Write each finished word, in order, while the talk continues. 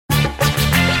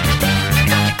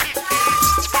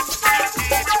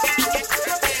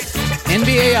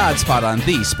NBA Odds Spot on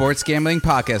the Sports Gambling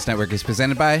Podcast Network is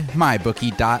presented by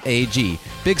MyBookie.ag.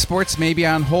 Big sports may be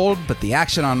on hold, but the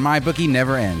action on MyBookie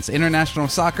never ends. International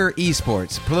soccer,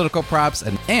 esports, political props,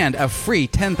 and a free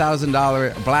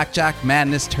 $10,000 Blackjack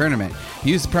Madness tournament.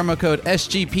 Use the promo code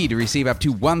SGP to receive up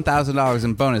to $1,000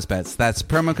 in bonus bets. That's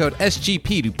promo code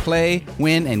SGP to play,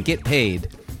 win, and get paid.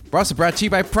 We're also brought to you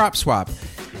by PropSwap.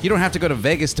 You don't have to go to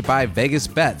Vegas to buy Vegas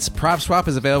bets. PropSwap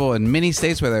is available in many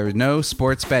states where there is no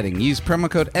sports betting. Use promo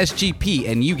code SGP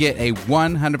and you get a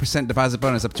 100% deposit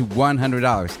bonus up to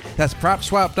 $100. That's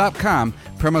PropSwap.com,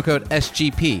 promo code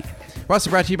SGP. We're also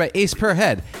brought to you by Ace Per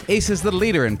Head. Ace is the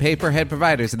leader in pay-per-head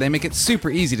providers, and they make it super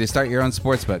easy to start your own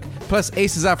sportsbook. Plus,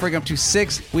 Ace is offering up to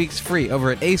 6 weeks free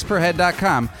over at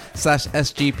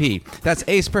aceperhead.com/SGP. That's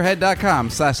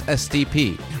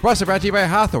aceperhead.com/SGP. We're also brought to you by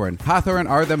Hawthorne. Hawthorne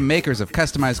are the makers of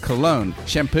customized cologne,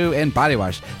 shampoo, and body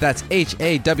wash. That's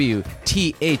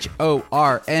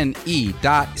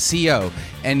HAWTHORNE.co.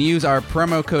 And use our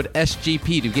promo code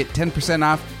SGP to get 10%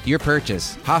 off your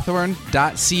purchase.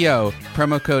 Hawthorne.co,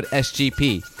 promo code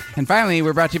SGP. And finally,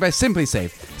 we're brought to you by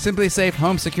SimpliSafe. SimpliSafe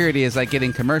home security is like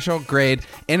getting commercial-grade,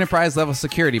 enterprise-level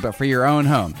security, but for your own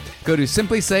home. Go to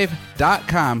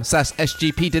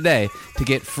simplisafe.com/SGP today to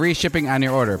get free shipping on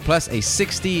your order, plus a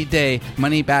 60-day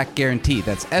money-back guarantee.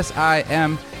 That's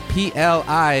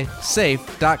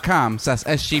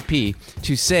SIMPLISafe.com/SGP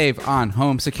to save on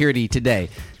home security today.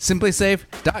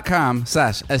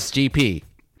 simplisafe.com/SGP.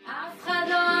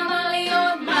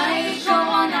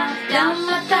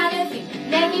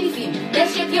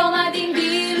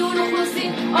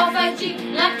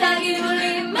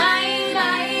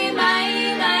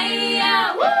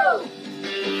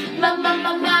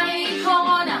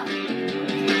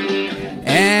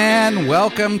 And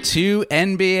welcome to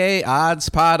NBA Odds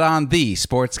Pod on the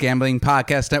Sports Gambling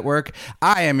Podcast Network.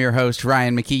 I am your host,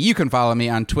 Ryan McKee. You can follow me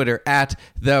on Twitter at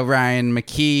the Ryan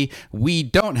McKee. We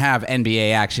don't have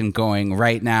NBA action going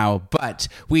right now, but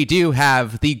we do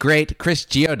have the great Chris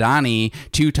Giordani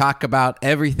to talk about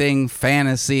everything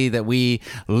fantasy that we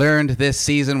learned this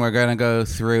season. We're going to go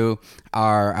through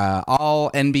our all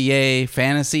NBA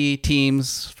fantasy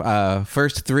teams,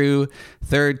 first through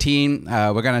third team.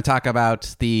 We're going to talk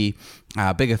about the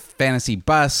big fantasy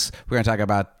bus. We're going to talk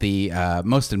about the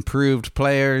most improved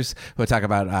players. We'll talk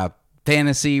about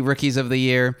fantasy rookies of the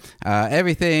year.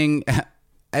 Everything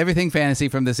fantasy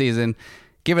from the season.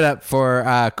 Give it up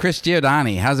for Chris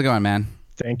Giordani. How's it going, man?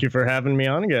 Thank you for having me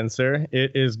on again, sir.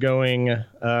 It is going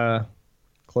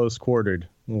close quartered.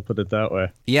 We'll put it that way.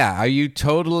 Yeah. Are you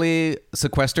totally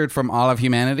sequestered from all of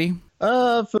humanity?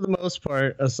 For the most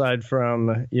part, aside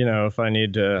from, if I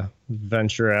need to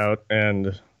venture out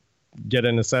and get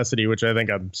a necessity, which I think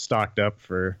I'm stocked up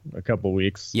for a couple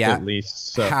weeks at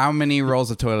least. So. How many rolls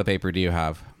of toilet paper do you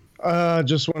have?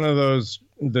 Just one of those,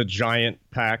 the giant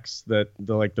packs the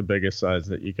biggest size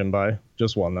that you can buy.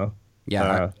 Just one, though.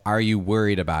 Yeah. Are you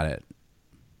worried about it?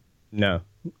 No.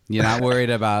 You're not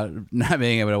worried about not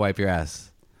being able to wipe your ass?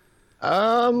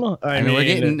 I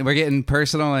mean, we're getting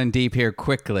personal and deep here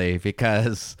quickly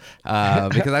because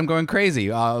I'm going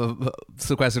crazy,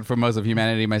 sequestered from most of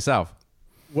humanity myself.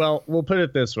 Well, we'll put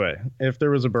it this way: if there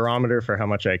was a barometer for how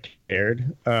much I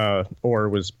cared, or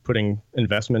was putting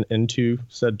investment into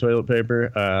said toilet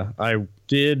paper, I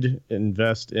did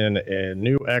invest in a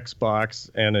new Xbox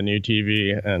and a new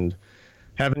TV, and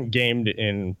haven't gamed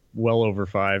in well over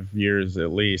 5 years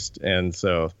at least, and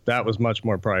so that was much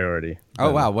more priority.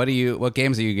 Oh wow, what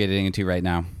games are you getting into right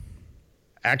now?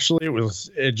 Actually, it was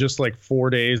just like 4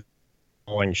 days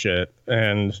falling shit,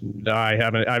 and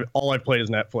all I've played is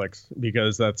Netflix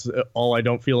because that's all I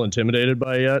don't feel intimidated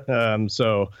by yet.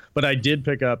 But I did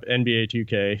pick up NBA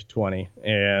 2K20,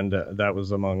 and that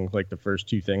was among like the first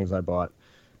two things I bought.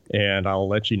 And I'll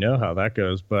let you know how that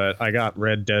goes. But I got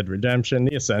Red Dead Redemption,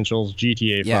 The Essentials,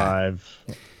 GTA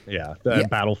 5,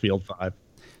 Battlefield 5.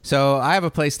 So I have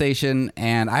a PlayStation,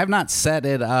 and I have not set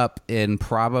it up in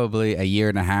probably a year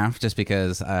and a half, just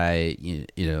because I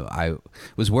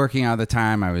was working all the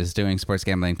time. I was doing sports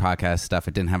gambling podcast stuff.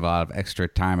 I didn't have a lot of extra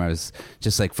time. I was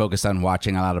just like focused on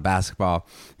watching a lot of basketball.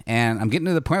 And I'm getting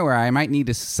to the point where I might need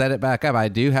to set it back up. I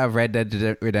do have Red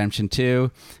Dead Redemption 2.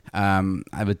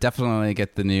 I would definitely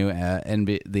get the new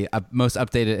most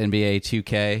updated NBA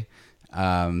 2K.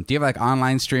 Do you have like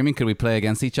online streaming? Could we play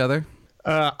against each other?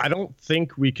 I don't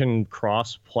think we can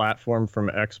cross-platform from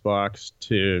Xbox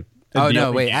to... Oh,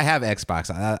 no, wait. I have Xbox.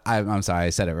 I'm sorry.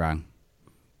 I said it wrong.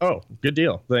 Oh, good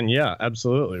deal. Then, yeah,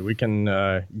 absolutely. We can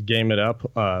game it up.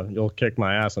 You'll kick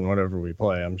my ass in whatever we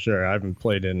play, I'm sure. I haven't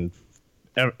played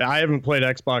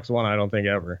Xbox One, I don't think,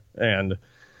 ever. And,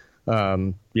 I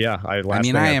am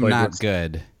not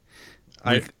good.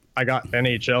 I got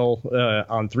NHL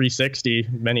on 360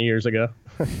 many years ago.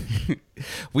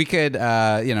 We could,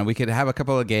 we could have a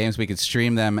couple of games. We could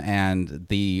stream them, and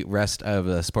the rest of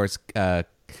the sports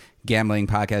gambling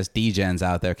podcast DGens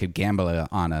out there could gamble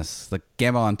on us. Like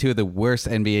gamble on two of the worst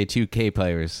NBA 2K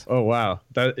players. Oh wow!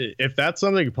 If that's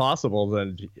something possible,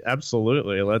 then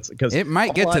absolutely let's. Because it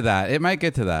might get to that. It might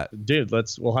get to that, dude.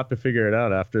 We'll have to figure it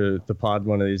out after the pod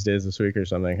one of these days this week or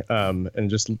something. And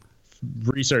just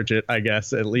research it, I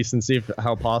guess, at least, and see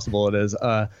how possible it is.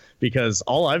 Because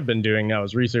all I've been doing now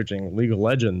is researching League of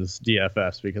Legends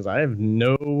DFS, because I have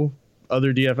no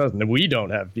other DFS, and we don't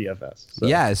have DFS. So.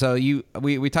 Yeah, so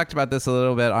we talked about this a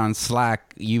little bit on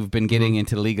Slack. You've been getting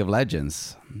into League of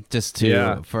Legends just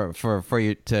to for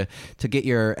you to get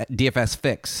your DFS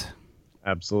fix.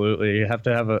 Absolutely, you have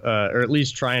to have or at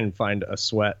least try and find a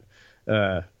sweat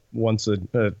once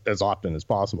as often as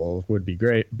possible would be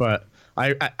great. But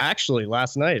I actually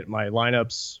last night my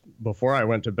lineups before I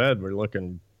went to bed were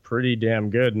looking pretty damn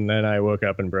good, and then I woke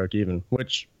up and broke even,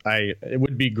 which it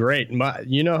would be great.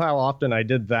 You know how often I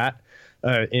did that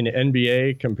in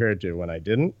NBA compared to when I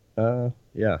didn't?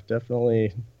 Yeah,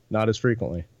 definitely not as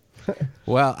frequently.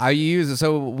 Well,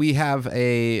 we have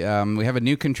a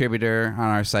new contributor on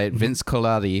our site, Vince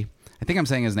Colati. I think I'm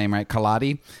saying his name right,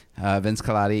 Colati. Vince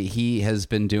Colati. He has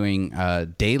been doing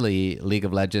daily League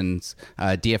of Legends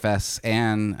DFS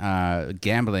and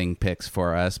gambling picks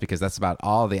for us, because that's about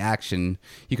all the action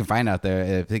you can find out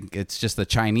there. I think it's just the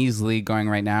Chinese league going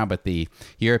right now, but the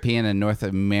European and North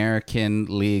American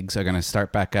leagues are going to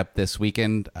start back up this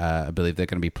weekend. I believe they're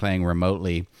going to be playing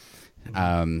remotely,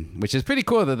 which is pretty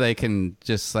cool that they can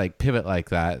just like pivot like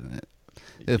that.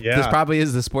 Yeah. This probably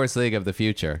is the sports league of the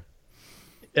future.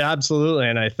 Absolutely,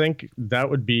 and I think that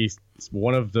would be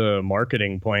one of the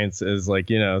marketing points is like,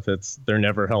 they're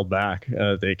never held back.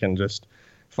 They can just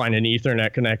find an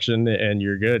Ethernet connection and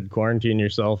you're good. Quarantine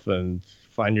yourself and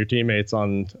find your teammates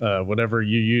on whatever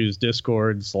you use,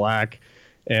 Discord, Slack.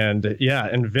 And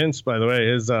and Vince, by the way,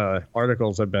 his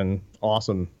articles have been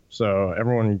awesome. So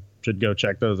everyone should go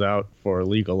check those out for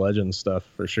League of Legends stuff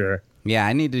for sure. Yeah,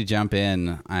 I need to jump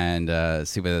in and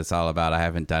see what it's all about. I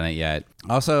haven't done it yet.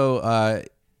 Also,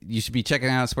 you should be checking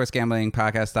out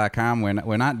sportsgamblingpodcast.com.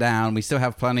 We're not down. We still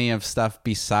have plenty of stuff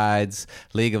besides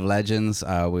League of Legends.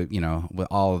 With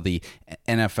all of the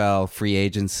NFL free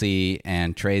agency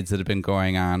and trades that have been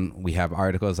going on. We have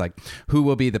articles like who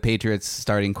will be the Patriots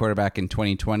starting quarterback in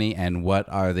 2020 and what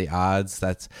are the odds.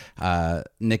 That's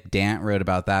Nick Dant wrote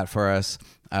about that for us.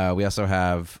 We also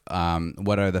have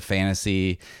what are the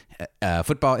fantasy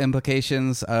football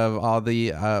implications of all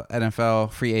the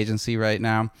NFL free agency right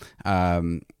now.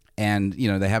 And,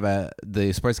 they have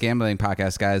the Sports Gambling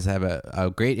Podcast guys have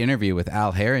a great interview with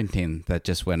Al Harrington that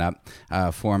just went up,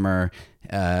 former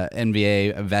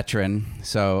NBA veteran.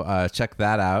 So check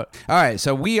that out. All right,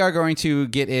 so we are going to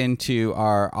get into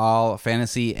our all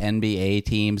fantasy NBA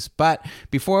teams. But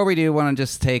before we do, I want to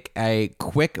just take a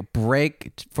quick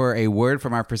break for a word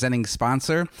from our presenting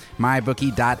sponsor,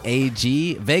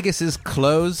 MyBookie.ag. Vegas is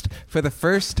closed. For the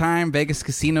first time, Vegas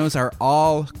casinos are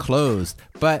all closed.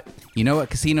 But you know what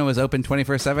casino is open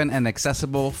 24/7 and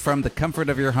accessible from the comfort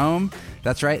of your home?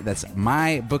 That's right. That's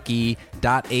MyBookie.ag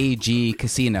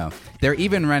casino. They're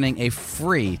even running a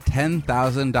free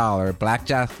 $10,000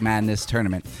 Blackjack Madness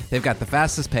tournament. They've got the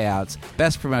fastest payouts,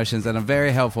 best promotions, and a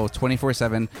very helpful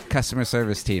 24/7 customer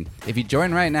service team. If you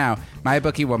join right now,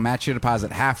 MyBookie will match your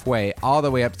deposit halfway, all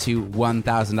the way up to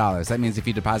 $1,000. That means if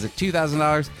you deposit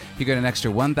 $2,000, you get an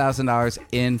extra $1,000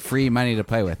 in free money to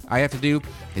play with. All you have to do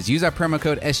is use our promo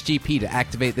code SGP to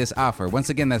activate this offer. Once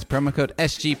again, that's promo code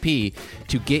SGP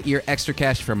to get your extra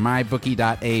cash from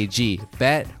MyBookie.ag.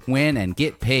 Bet, win, and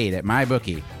get paid at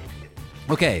MyBookie.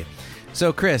 Okay,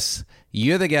 so Chris,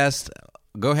 you're the guest.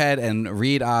 Go ahead and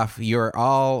read off your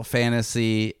all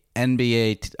fantasy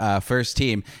NBA first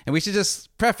team. And we should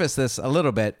just preface this a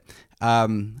little bit. Now,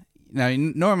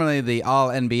 normally the all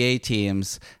NBA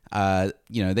teams,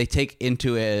 they take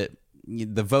into it,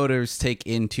 the voters take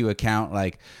into account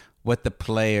like what the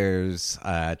players'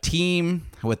 team,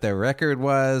 what their record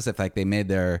was, if like they made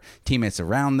their teammates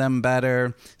around them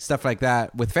better, stuff like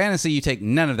that. With fantasy, you take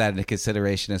none of that into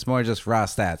consideration. It's more just raw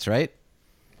stats, right?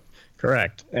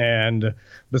 Correct. And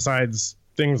besides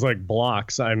things like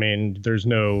blocks, I mean, there's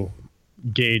no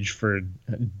gauge for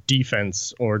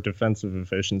defense or defensive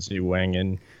efficiency weighing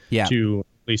in to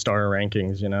at least our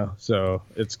rankings, So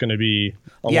it's going to be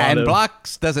a lot and of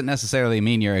blocks doesn't necessarily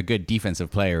mean you're a good defensive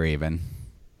player even.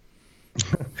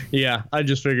 Yeah, I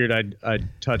just figured I'd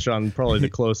touch on probably the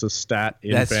closest stat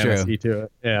in fantasy to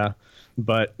it. Yeah,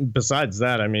 but besides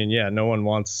that, I mean, no one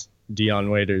wants Dion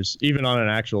Waiters, even on an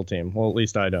actual team. Well, at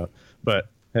least I don't. But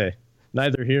hey,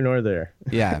 neither here nor there.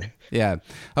 Yeah.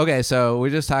 Okay, so we're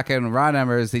just talking raw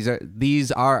numbers.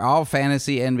 These are all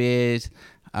fantasy NBAs.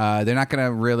 They're not going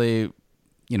to really,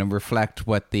 reflect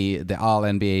what the all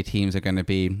NBA teams are going to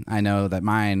be. I know that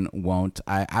mine won't.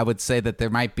 I would say that there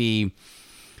might be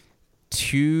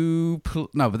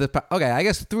I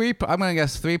guess three. I'm going to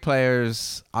guess 3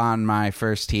 players on my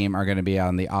first team are going to be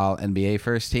on the all NBA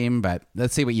first team. But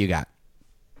let's see what you got.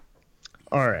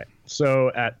 All right.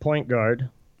 So at point guard,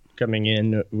 coming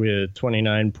in with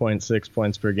 29.6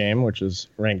 points per game, which is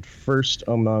ranked first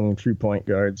among true point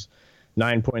guards,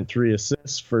 9.3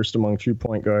 assists, first among true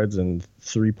point guards, and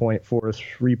 3.4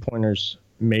 3-pointers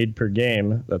made per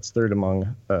game, that's third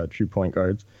among true point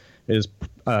guards, is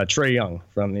Trae Young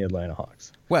from the Atlanta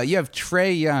Hawks. Well, you have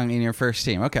Trae Young in your first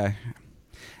team. Okay.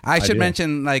 I should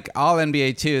mention, all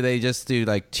NBA 2, they just do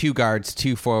 2 guards,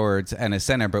 2 forwards, and a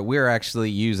center, but we're actually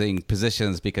using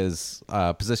positions because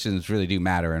positions really do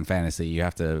matter in fantasy. You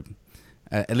have to,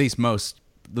 at least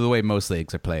the way most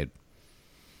leagues are played.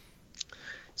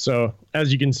 So,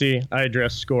 as you can see, I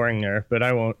addressed scoring there, but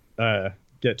I won't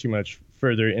get too much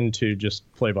further into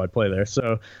just play-by-play there.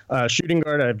 So, shooting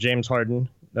guard, I have James Harden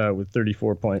with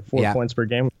 34.4 points per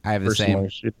game. I have the same.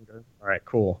 Shooting guard. All right,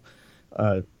 cool.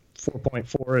 4.4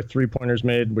 3-pointers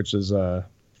made, which is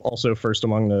also first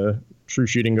among the true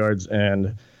shooting guards,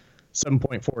 and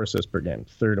 7.4 assists per game,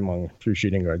 third among true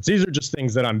shooting guards. These are just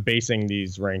things that I'm basing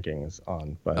these rankings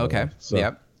on. By the way. So,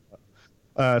 yep.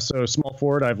 So small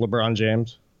forward, I have LeBron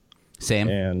James. Same.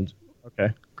 And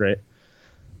okay, great.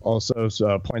 Also,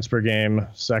 points per game,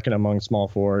 second among small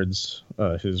forwards.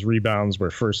 His rebounds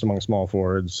were first among small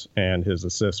forwards, and his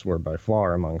assists were by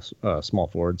far among small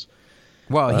forwards.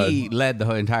 Well, he led the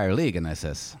whole entire league in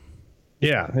assists.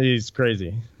 Yeah, he's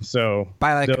crazy. So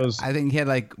by I think he had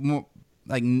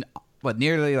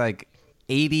nearly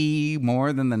 80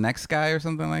 more than the next guy or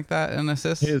something like that in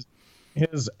assists.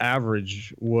 His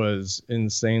average was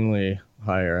insanely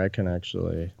higher. I can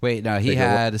actually wait. No, he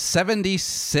had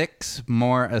 76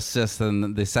 more assists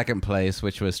than the second place,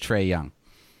 which was Trae Young.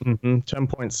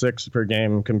 10.6 per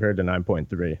game compared to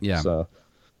 9.3. Yeah, so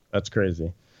that's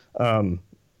crazy.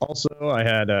 Also, I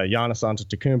had Giannis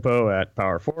Antetokounmpo at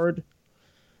power forward.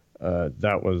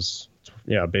 That was,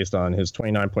 based on his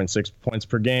 29.6 points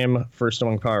per game, first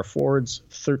among power forwards,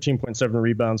 13.7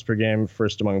 rebounds per game,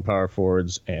 first among power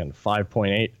forwards, and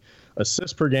 5.8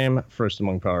 assists per game, first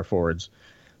among power forwards.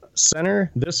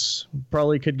 Center, this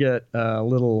probably could get a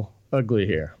little ugly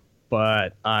here,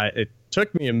 but it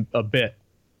took me a bit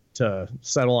to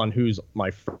settle on who's my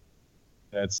first.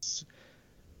 It's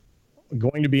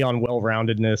going to be on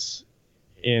well-roundedness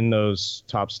in those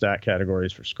top stat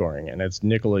categories for scoring, and it's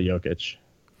Nikola Jokic.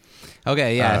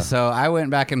 Okay, yeah. So I went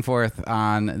back and forth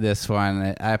on this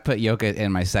one. I put Jokic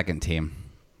in my second team.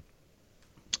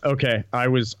 Okay, I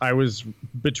was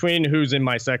between who's in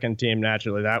my second team.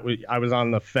 Naturally, I was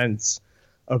on the fence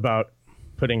about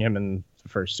putting him in the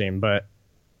first team, but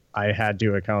I had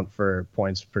to account for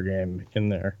points per game in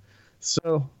there.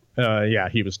 So.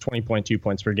 He was 20.2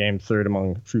 points per game, third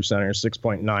among true centers,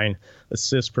 6.9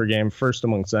 assists per game, first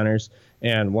among centers,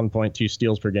 and 1.2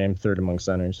 steals per game, third among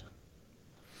centers.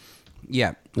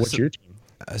 Yeah. What's your team?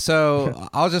 So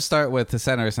I'll just start with the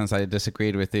center since I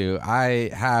disagreed with you.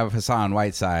 I have Hassan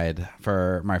Whiteside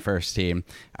for my first team.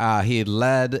 He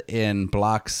led in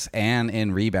blocks and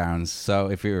in rebounds. So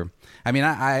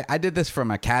I did this from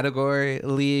a category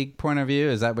league point of view.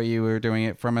 Is that what you were doing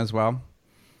it from as well?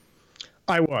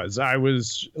 I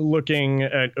was looking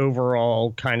at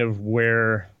overall kind of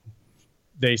where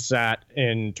they sat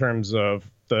in terms of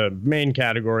the main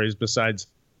categories besides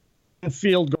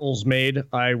field goals made.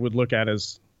 I would look at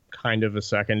as kind of a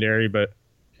secondary, but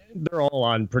they're all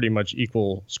on pretty much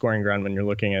equal scoring ground when you're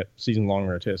looking at season-long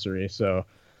rotisserie. So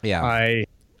yeah, I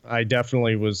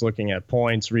definitely was looking at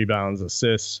points, rebounds,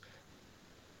 assists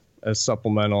as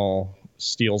supplemental,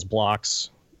 steals,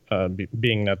 blocks.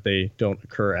 Being that they don't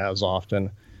occur as often.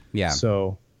 Yeah.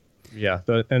 So,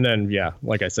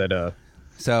 like I said,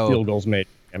 field goals made.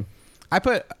 I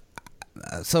put,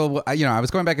 I was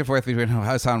going back and forth between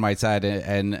Hassan Whiteside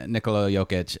and Nikola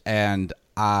Jokic. And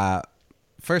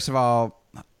first of all,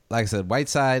 like I said,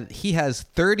 Whiteside, he has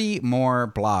 30 more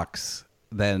blocks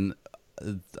than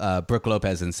Brook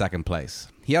Lopez in second place.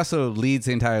 He also leads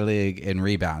the entire league in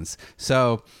rebounds.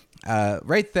 So,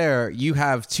 right there, you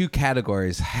have 2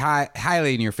 categories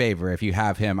highly in your favor if you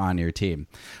have him on your team.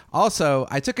 Also,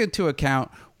 I took into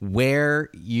account where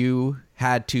you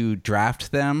had to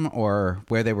draft them or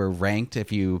where they were ranked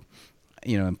if you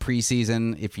in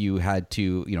preseason, if you had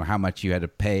to, how much you had to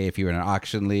pay if you were in an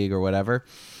auction league or whatever.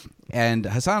 And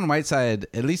Hassan Whiteside,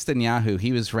 at least in Yahoo,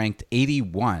 he was ranked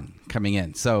 81 coming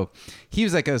in. So he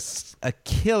was like a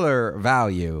killer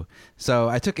value. So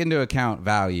I took into account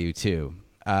value too.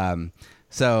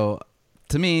 So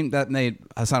to me, that made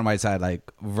Hassan Whiteside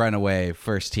like runaway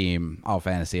first team all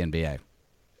fantasy NBA.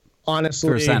 Honestly,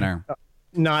 for center.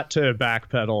 Not to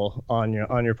backpedal on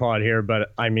your pod here,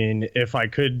 but I mean, if I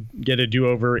could get a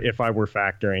do-over, if I were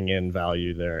factoring in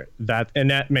value there,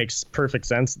 that makes perfect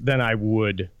sense, then I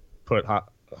would put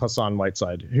Hassan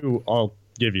Whiteside, who I'll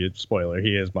give you a spoiler,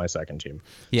 he is my second team.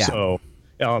 Yeah. So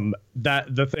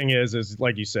that the thing is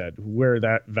like you said, where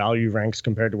that value ranks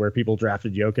compared to where people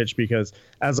drafted Jokic, because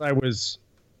as I was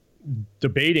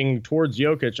debating towards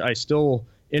Jokic, I still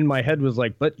in my head was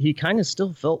like, but he kind of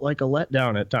still felt like a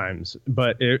letdown at times,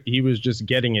 but he was just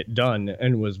getting it done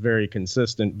and was very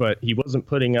consistent, but he wasn't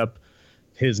putting up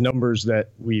his numbers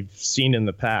that we've seen in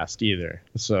the past either.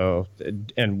 So,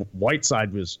 and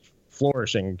Whiteside was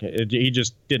flourishing. He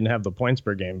just didn't have the points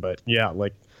per game, but yeah,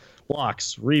 like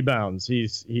blocks, rebounds,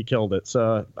 he killed it.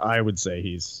 So I would say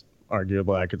he's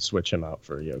arguably, I could switch him out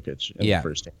for Jokic in the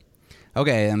first team.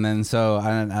 Okay, and then so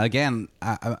again,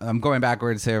 I'm going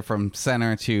backwards here from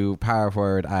center to power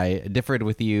forward. I differed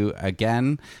with you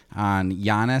again on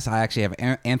Giannis. I actually have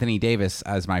Anthony Davis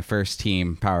as my first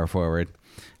team power forward.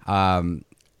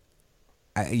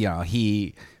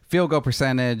 He field goal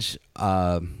percentage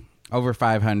over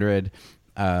 500,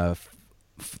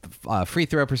 free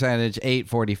throw percentage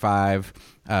 845,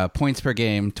 points per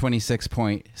game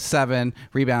 26.7,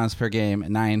 rebounds per game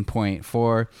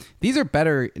 9.4. These are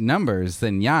better numbers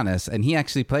than Giannis, and he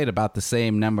actually played about the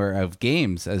same number of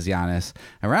games as Giannis,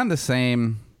 around the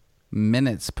same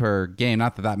minutes per game.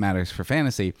 Not that matters for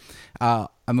fantasy.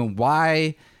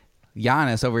 Why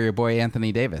Giannis over your boy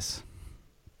Anthony Davis?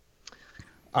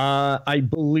 I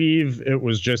believe it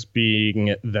was just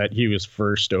being that he was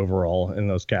first overall in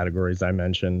those categories I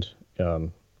mentioned,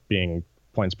 being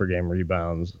points per game,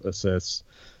 rebounds, assists.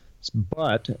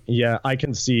 But yeah, I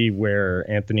can see where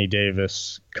Anthony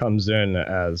Davis comes in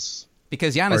as,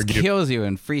 because Giannis kills you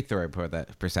in free throw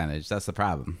percentage. That's the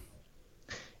problem.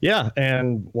 Yeah,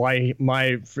 and why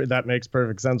that makes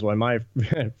perfect sense. Why my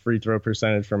free throw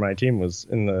percentage for my team was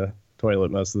in the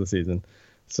toilet most of the season.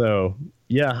 So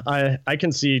yeah, I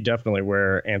can see definitely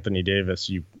where Anthony Davis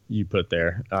you put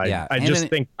there. I just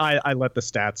think I let the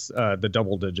stats, the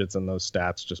double digits in those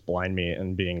stats just blind me,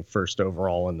 and being first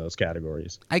overall in those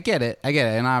categories. I get it.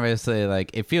 And obviously,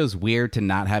 like, it feels weird to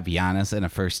not have Giannis in a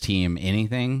first team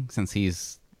anything, since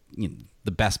he's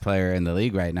the best player in the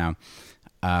league right now.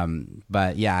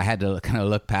 But yeah, I had to kind of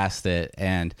look past it.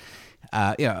 And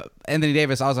Anthony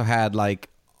Davis also had like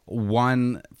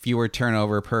one fewer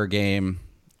turnover per game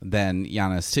than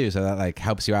Giannis too, so that like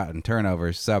helps you out in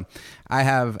turnovers. So I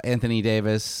have Anthony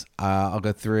Davis. I'll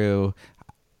go through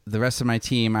the rest of my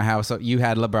team. You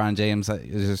had LeBron James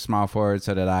as a small forward,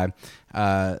 so did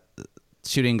I.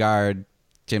 Shooting guard,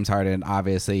 James Harden,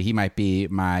 obviously he might be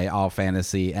my all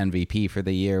fantasy MVP for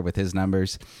the year with his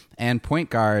numbers. And point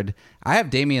guard, I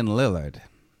have Damian Lillard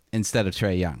instead of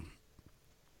Trae Young.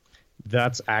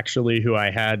 That's actually who I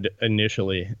had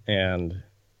initially, and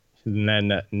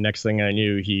then next thing I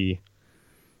knew, he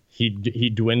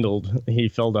dwindled. He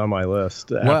fell down my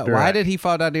list. Why did he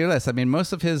fall down your list? I mean,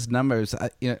 most of his numbers,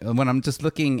 when I'm just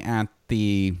looking at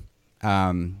the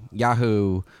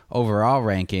Yahoo overall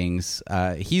rankings,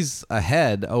 he's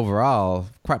ahead overall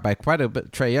by quite a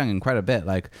bit, Trae Young, and quite a bit.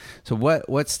 Like, so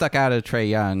what stuck out of Trae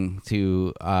Young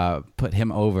to put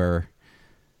him over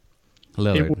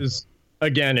Lillard?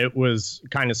 It was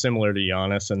kind of similar to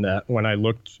Giannis in that when I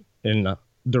looked in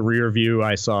the rear view,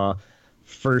 I saw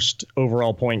first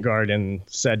overall point guard in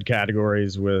said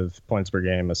categories with points per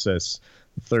game, assists,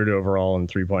 third overall in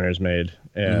 3-pointers made.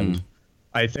 And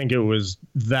I think it was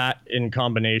that in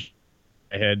combination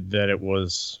I had that it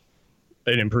was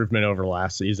an improvement over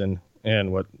last season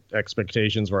and what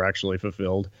expectations were actually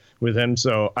fulfilled with him.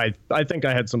 So I think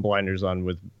I had some blinders on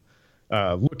with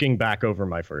looking back over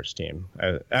my first team,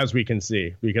 as we can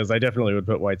see, because I definitely would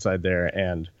put Whiteside there,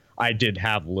 and I did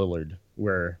have Lillard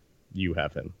where you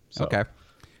have him. So. Okay.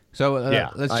 So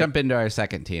let's jump into our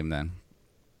second team then.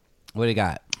 What do you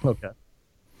got? Okay.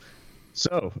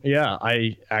 So, yeah,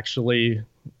 I actually,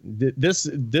 this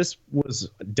was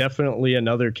definitely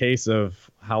another case of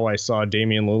how I saw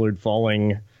Damian Lillard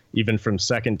falling even from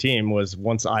second team. Was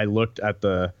once I looked at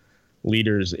the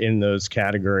leaders in those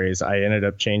categories, I ended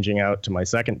up changing out to my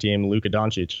second team, Luka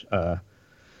Doncic.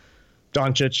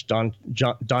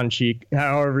 Doncic,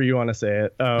 however you want to say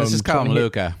it. Let's just call him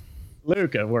Luka.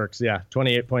 Luka works, yeah.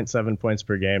 28.7 points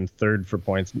per game, third for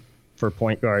point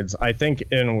guards. I think,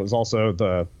 and it was also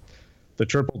the the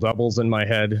triple doubles in my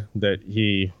head that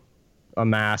he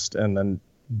amassed, and then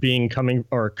coming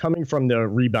from the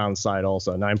rebound side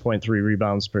also, 9.3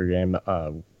 rebounds per game,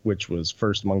 which was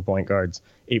first among point guards,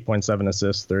 8.7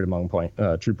 assists, third among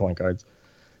true point guards.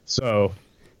 So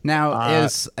now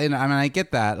I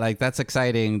get that, like, that's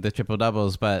exciting, the triple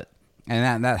doubles, but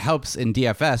that helps in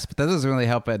DFS, but that doesn't really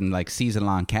help in like season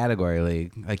long category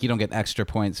league. Like, you don't get extra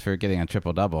points for getting a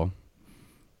triple double.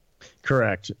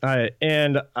 Correct.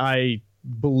 And I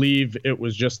believe it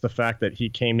was just the fact that he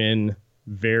came in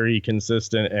very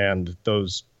consistent, and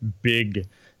those big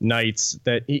nights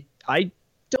that I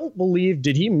don't believe,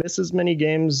 did he miss as many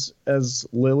games as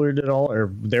Lillard at all,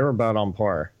 or they're about on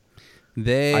par?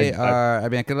 They are. I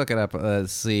mean, I could look it up.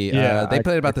 Let's see. Yeah, they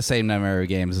played about the same number of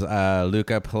games.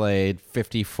 Luka played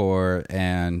 54,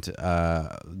 and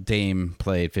Dame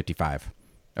played 55.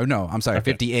 Oh no, I'm sorry,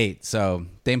 okay. 58. So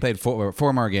Dame played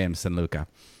four more games than Luka.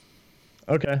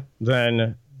 Okay,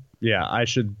 then yeah, I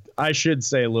should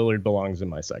say Lillard belongs in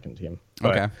my second team.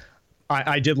 But okay,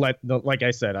 I did like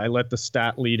I said, I let the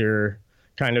stat leader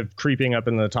kind of creeping up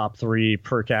in the top 3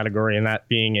 per category, and that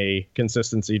being a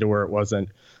consistency to where it wasn't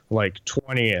like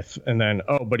 20th and then,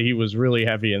 but he was really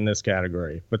heavy in this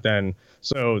category. But then,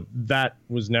 so that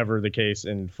was never the case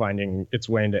in finding its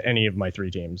way into any of my 3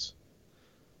 teams.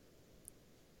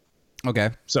 Okay.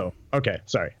 So, okay,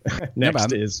 sorry.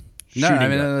 Next is no, I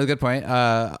mean, a good point.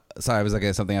 Sorry, I was looking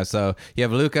at something else. So you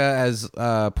have Luka as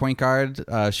point guard,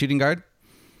 shooting guard?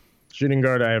 Shooting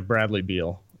guard, I have Bradley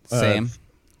Beal. Same.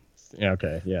 Yeah,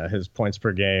 okay, yeah, his points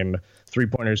per game,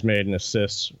 3-pointers made, and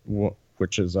assists,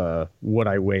 which is what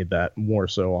I weighed that more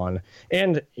so on.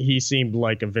 And he seemed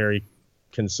like a very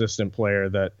consistent player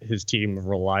that his team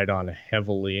relied on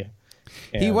heavily.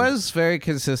 And he was very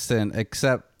consistent,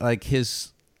 except like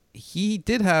he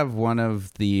did have one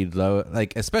of the low,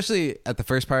 like, especially at the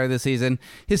first part of the season,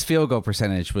 his field goal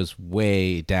percentage was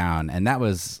way down. And that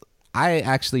was, I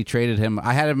actually traded him.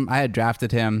 I had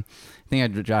drafted him. I think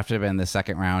I drafted him in the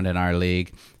second round in our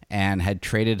league, and had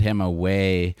traded him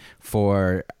away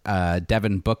for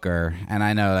Devin Booker. And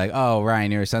I know, like, oh, Ryan,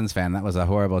 you're a Suns fan, that was a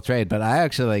horrible trade. But I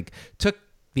actually like took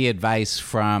the advice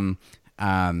from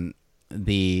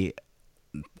the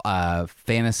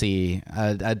fantasy,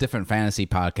 a different fantasy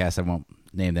podcast, I won't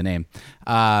name the name,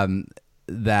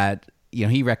 that, you know,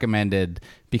 he recommended,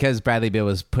 because Bradley Beal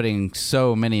was putting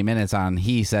so many minutes on,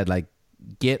 he said, like,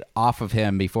 get off of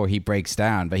him before he breaks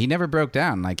down. But he never broke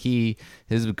down. Like, his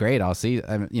was great all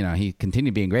season. You know, he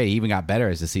continued being great. He even got better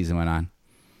as the season went on.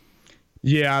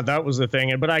 Yeah, that was the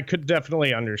thing. But I could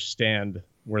definitely understand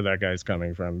where that guy's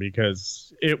coming from,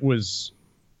 because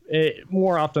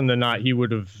more often than not, he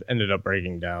would have ended up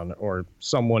breaking down, or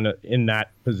someone in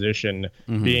that position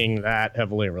being that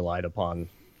heavily relied upon,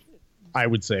 I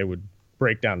would say, would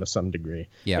break down to some degree.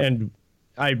 Yeah. And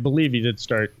I believe he did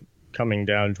start coming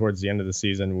down towards the end of the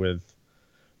season with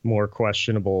more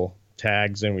questionable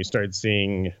tags, and we started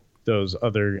seeing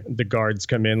the guards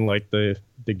come in, like the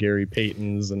Gary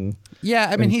Paytons and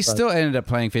I mean, he still ended up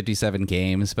playing 57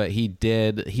 games, but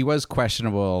he was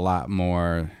questionable a lot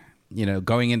more. You know,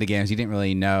 going into games, you didn't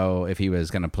really know if he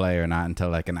was going to play or not until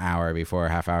like an hour before,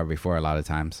 half hour before, a lot of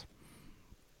times.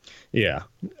 Yeah.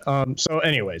 So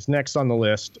anyways, next on the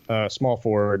list, small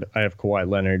forward, I have Kawhi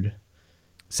Leonard.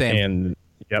 Same. And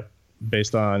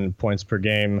based on points per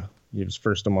game, he was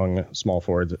first among small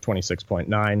forwards at 26.9,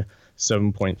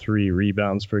 7.3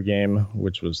 rebounds per game,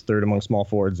 which was third among small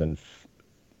forwards, and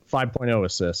 5.0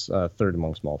 assists, third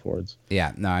among small forwards.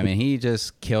 Yeah, no, I mean, he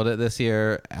just killed it this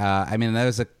year. I mean, there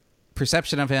was a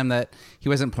perception of him that he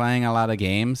wasn't playing a lot of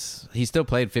games. He still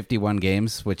played 51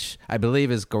 games, which I believe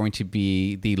is going to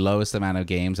be the lowest amount of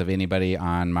games of anybody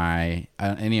on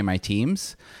any of my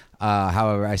teams.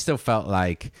 However, I still felt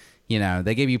like, you know,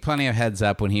 they gave you plenty of heads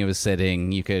up when he was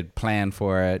sitting. You could plan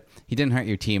for it. He didn't hurt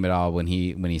your team at all when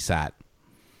he sat.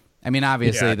 I mean,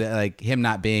 obviously, like him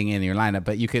not being in your lineup,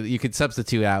 but you could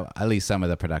substitute out at least some of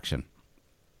the production.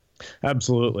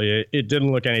 Absolutely, it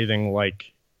didn't look anything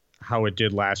like how it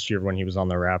did last year when he was on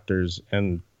the Raptors,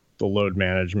 and the load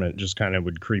management just kind of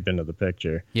would creep into the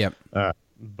picture. Yep.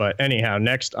 But anyhow,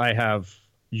 next I have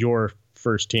your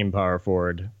first team power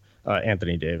forward,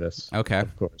 Anthony Davis. Okay.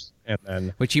 Of course. And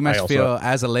then which you must feel,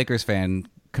 as a Lakers fan,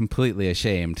 completely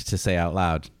ashamed to say out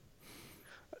loud.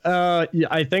 Yeah,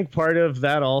 I think part of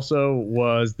that also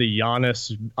was the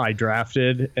Giannis I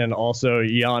drafted, and also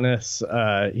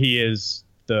Giannis, he is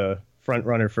the front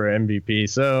runner for MVP,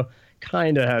 so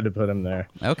kind of had to put him there.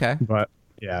 Okay. But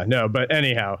but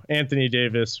anyhow, Anthony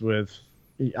Davis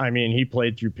he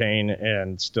played through pain,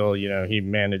 and still, you know, he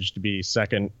managed to be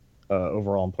second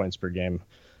overall in points per game.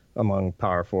 among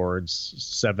power forwards,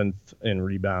 7th in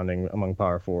rebounding among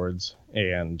power forwards,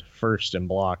 and 1st in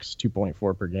blocks,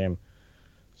 2.4 per game.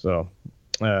 So,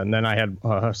 and then I had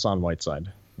Hassan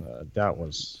Whiteside. That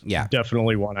was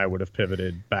definitely one I would have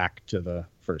pivoted back to the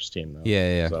first team, though.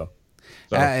 Yeah. So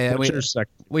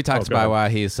we talked about why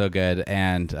he's so good,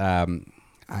 and I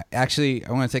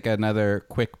want to take another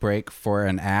quick break for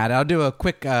an ad. I'll do a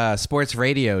quick sports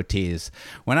radio tease.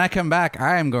 When I come back,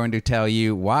 I am going to tell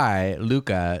you why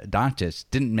Luka Doncic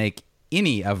didn't make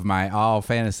any of my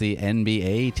all-fantasy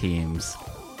NBA teams.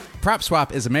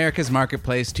 PropSwap is America's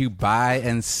marketplace to buy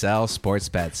and sell sports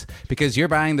bets. Because you're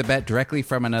buying the bet directly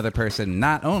from another person,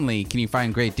 not only can you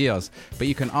find great deals, but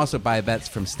you can also buy bets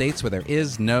from states where there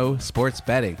is no sports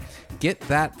betting. Get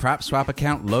that PropSwap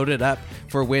account loaded up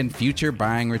for when future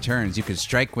buying returns. You can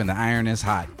strike when the iron is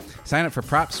hot. Sign up for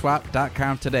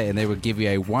PropSwap.com today, and they will give you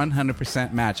a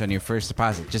 100% match on your first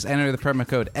deposit. Just enter the promo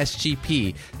code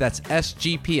SGP. That's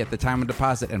SGP at the time of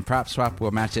deposit, and PropSwap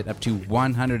will match it up to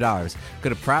 $100. Go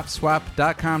to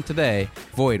PropSwap.com today.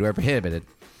 Void where prohibited.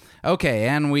 Okay,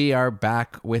 and we are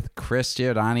back with Chris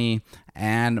Giordani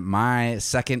and my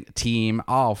second team,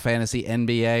 all fantasy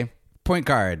NBA point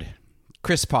guard,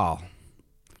 Chris Paul.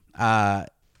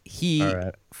 He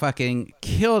fucking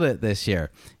killed it this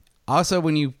year. Also,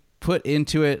 when you put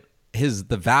into it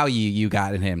the value you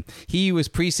got in him, he was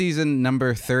preseason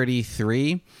number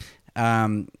 33.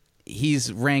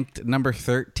 He's ranked number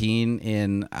 13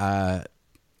 in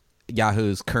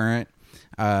Yahoo's current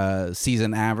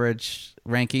season average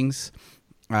rankings.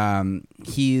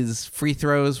 His free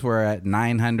throws were at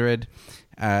 900.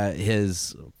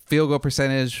 His field goal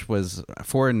percentage was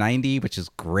 490, which is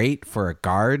great for a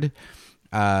guard.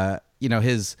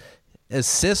 His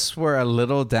assists were a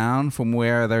little down from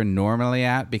where they're normally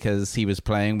at because he was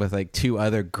playing with like two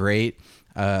other great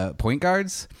point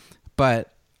guards.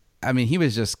 But I mean, he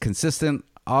was just consistent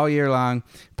all year long,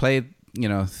 played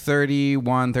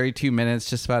 31, 32 minutes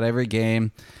just about every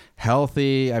game,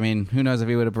 healthy. I mean, who knows if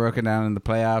he would have broken down in the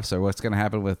playoffs or what's going to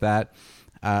happen with that.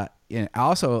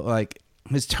 Also, like,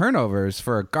 his turnovers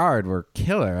for a guard were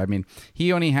killer. I mean,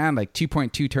 he only had like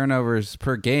 2.2 turnovers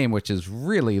per game, which is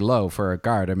really low for a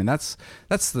guard. I mean, that's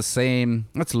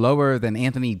lower than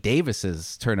Anthony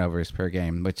Davis's turnovers per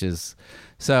game, which is,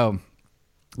 so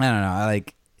I don't know.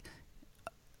 Like,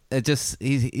 he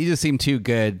just seemed too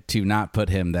good to not put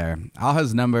him there. All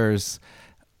his numbers,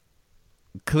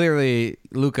 clearly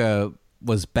Luka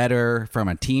was better from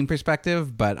a team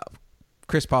perspective, but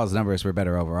Chris Paul's numbers were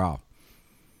better overall.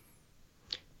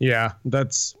 Yeah,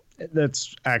 that's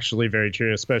actually very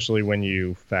true, especially when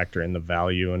you factor in the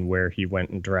value and where he went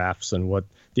in drafts and what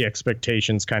the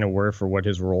expectations kind of were for what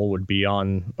his role would be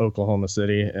on Oklahoma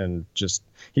City. And just,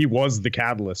 he was the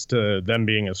catalyst to them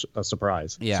being a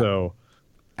surprise. Yeah. So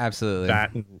absolutely.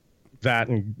 That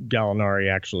and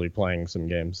Gallinari actually playing some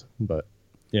games, but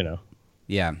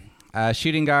Yeah.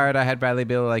 Shooting guard, I had Bradley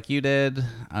Beal like you did.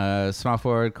 Small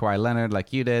forward, Kawhi Leonard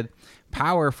like you did.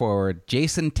 Power forward,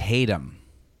 Jason Tatum.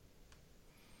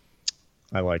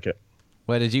 I like it.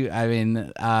 What did you? I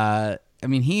mean,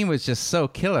 he was just so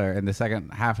killer in the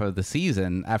second half of the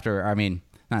season.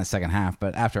 Not second half,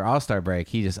 but after All-Star break,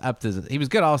 he just upped his. He was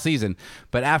good all season,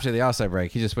 but after the All-Star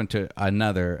break, he just went to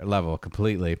another level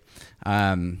completely.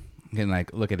 You can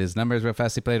look at his numbers real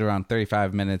fast. He played around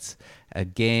 35 minutes a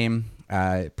game.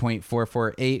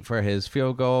 .448 for his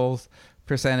field goals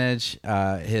percentage.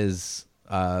 His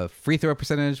free throw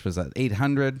percentage was at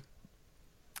 800.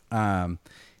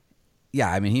 Yeah,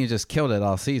 I mean, he just killed it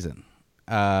all season.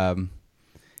 And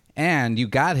you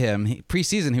got him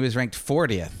preseason. He was ranked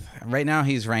 40th. Right now,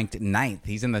 he's ranked 9th.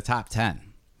 He's in the top 10.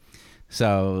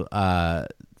 So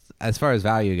as far as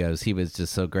value goes, he was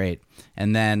just so great.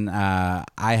 And then I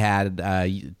had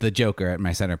the Joker at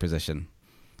my center position.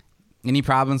 Any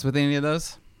problems with any of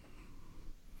those?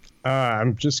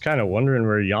 I'm just kind of wondering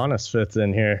where Giannis fits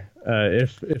in here,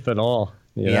 if at all.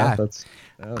 Yeah.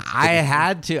 I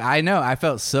had to. I know. I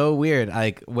felt so weird.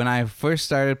 Like, when I first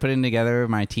started putting together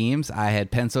my teams, I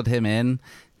had penciled him in,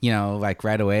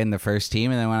 right away in the first team.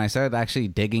 And then when I started actually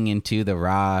digging into the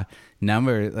raw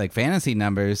number, fantasy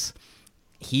numbers,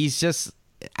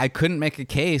 I couldn't make a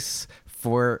case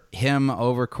for him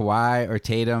over Kawhi or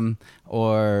Tatum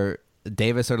or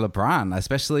Davis or LeBron,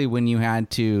 especially when you had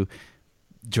to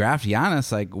draft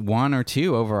Giannis 1 or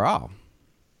 2 overall.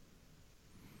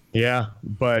 Yeah,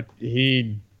 but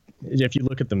if you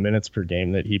look at the minutes per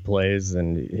game that he plays,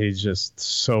 and he's just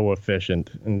so efficient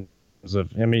in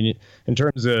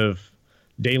terms of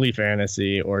daily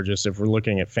fantasy, or just if we're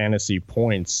looking at fantasy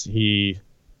points, he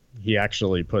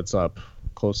actually puts up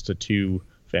close to 2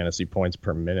 fantasy points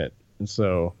per minute. And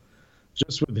so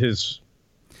just with his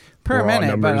per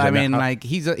minute. But I mean, how, like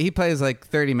he plays like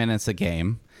 30 minutes a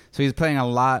game, so he's playing a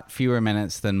lot fewer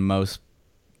minutes than most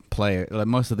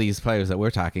of these players that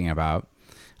we're talking about.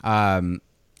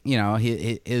 You know,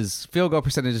 his field goal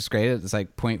percentage is great. It's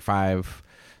like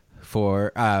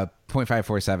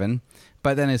 0.547,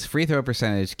 but then his free throw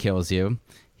percentage kills you.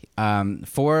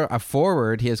 For a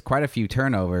forward, he has quite a few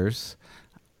turnovers.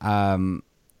 And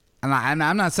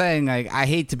I'm not saying, like, I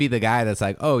hate to be the guy that's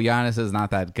like, oh, Giannis is not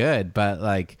that good, but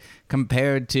like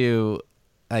compared to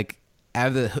like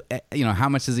how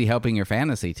much is he helping your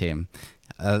fantasy team?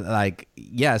 Like,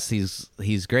 yes,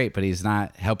 he's great, but he's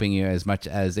not helping you as much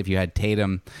as if you had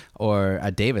Tatum or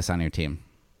a Davis on your team.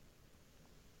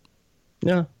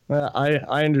 Yeah,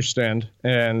 I understand,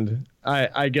 and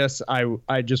I guess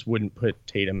I just wouldn't put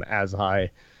Tatum as high.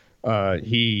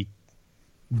 He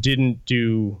didn't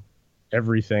do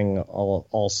everything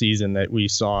all season that we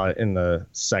saw in the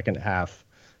second half,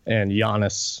 and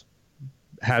Giannis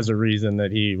has a reason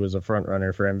that he was a front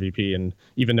runner for MVP, and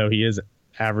even though he is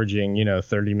averaging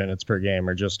 30 minutes per game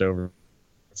or just over,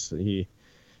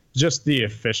 just the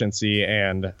efficiency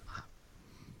and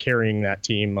carrying that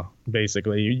team,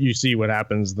 basically. You see what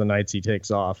happens the nights he takes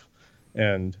off.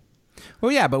 And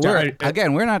well, yeah, but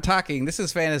we're not talking, this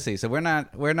is fantasy, so we're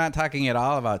not talking at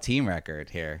all about team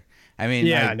record here. I mean,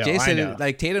 yeah, Jason,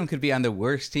 like Tatum could be on the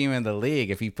worst team in the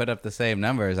league. If he put up the same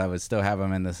numbers, I would still have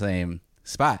him in the same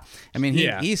spot. I mean,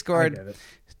 he scored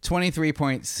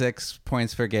 23.6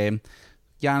 points per game.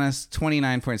 Giannis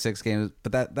 29.6 games,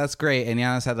 but that's great. And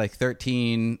Giannis had like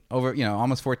 13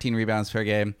 almost 14 rebounds per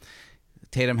game.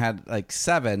 Tatum had like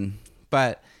 7,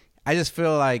 but I just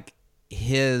feel like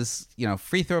his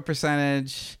free throw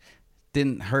percentage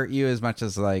didn't hurt you as much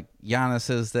as like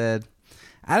Giannis's did.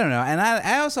 I don't know, and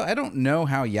I don't know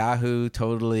how Yahoo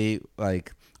totally,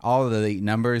 like, all of the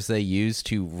numbers they use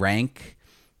to rank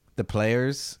the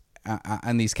players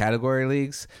in these category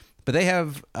leagues, but they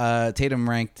have Tatum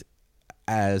ranked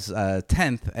as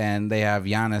 10th, and they have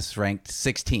Giannis ranked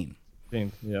 16th.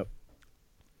 Yep.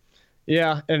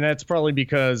 Yeah, and that's probably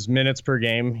because minutes per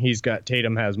game,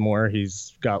 Tatum has more.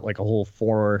 He's got like a whole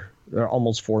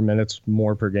almost 4 minutes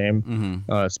more per game.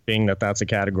 Being that's a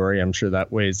category, I'm sure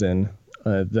that weighs in.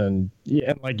 Then,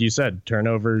 yeah, like you said,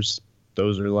 turnovers,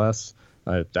 those are less.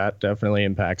 That definitely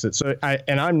impacts it. So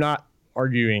I'm not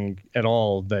arguing at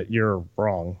all that you're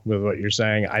wrong with what you're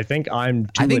saying. I think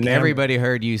everybody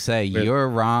heard you say you're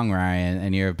wrong, Ryan,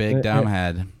 and you're a big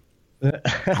dumbhead.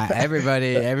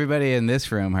 Everybody in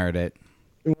this room heard it.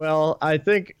 Well, I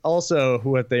think also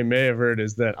what they may have heard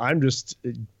is that I'm just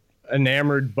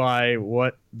enamored by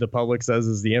what the public says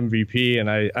is the MVP, and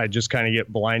I just kind of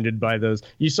get blinded by those.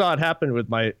 You saw it happen with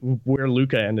where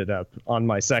Luka ended up on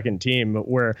my second team,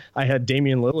 where I had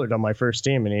Damian Lillard on my first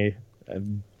team, and he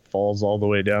falls all the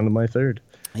way down to my third.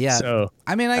 Yeah. So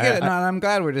I mean, I get it. No, I'm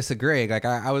glad we're disagreeing. Like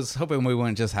I was hoping we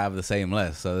wouldn't just have the same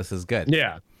list, so this is good.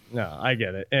 Yeah. No, I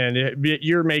get it. And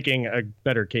you're making a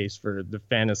better case for the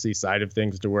fantasy side of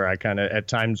things, to where I kind of, at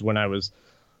times when I was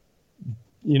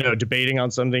debating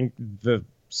on something,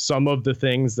 some of the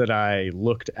things that I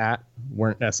looked at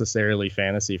weren't necessarily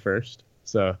fantasy first.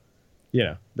 So,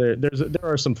 there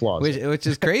are some flaws. Which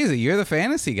is crazy. You're the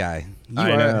fantasy guy.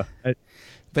 I know.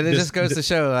 But it just goes to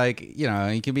show, like, you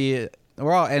can be,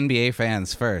 we're all NBA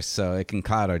fans first, so it can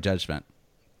cloud our judgment.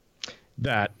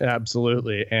 That,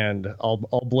 absolutely. And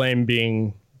I'll blame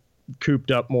being cooped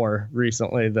up more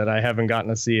recently that I haven't gotten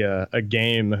to see a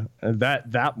game,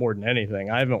 that more than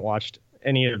anything. I haven't watched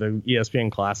any of the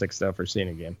ESPN Classic stuff or seen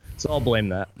a game, so I'll blame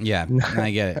that. Yeah, I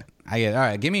get it. All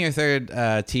right, give me your third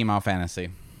team all fantasy.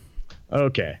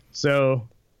 Okay, so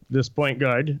this point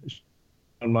guard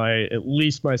on at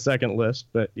least my second list,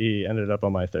 but he ended up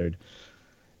on my third,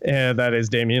 and that is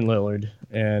Damian Lillard.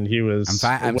 And he was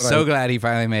I'm so glad he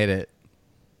finally made it.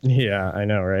 Yeah, I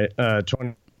know, right?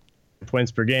 20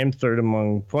 points per game, third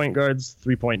among point guards,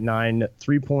 3.9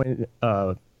 3-point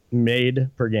made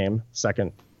per game,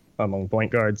 second among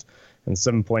point guards, and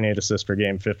 7.8 assists per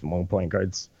game, fifth among point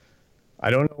guards. I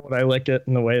don't know what I liked it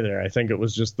in the way there. I think it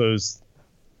was just those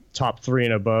top 3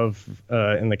 and above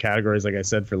in the categories, like I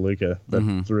said, for Luka,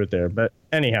 that threw it there. But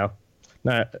anyhow,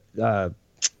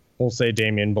 we'll say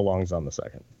Damian belongs on the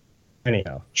second.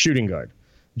 Anyhow, shooting guard,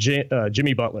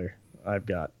 Jimmy Butler. I've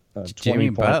got Jimmy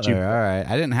Butler. All right,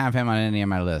 I didn't have him on any of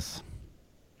my lists.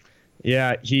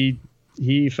 Yeah, he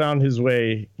found his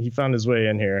way. He found his way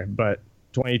in here, but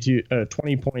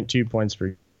 20.2 points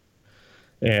per.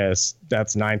 Yes,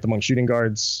 that's 9th among shooting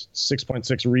guards.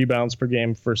 6.6 rebounds per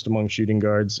game, first among shooting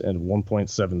guards, and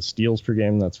 1.7 steals per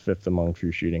game. That's 5th among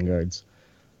true shooting guards.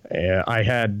 I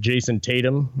had Jason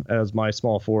Tatum as my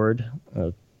small forward,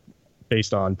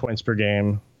 based on points per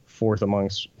game, fourth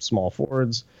amongst small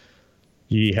forwards.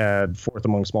 He had fourth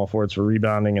among small forwards for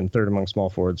rebounding and third among small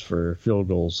forwards for field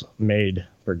goals made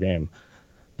per game.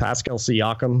 Pascal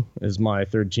Siakam is my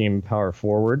third team power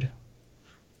forward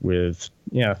with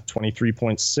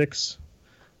 23.6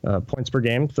 points per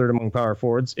game, third among power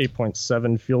forwards,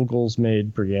 8.7 field goals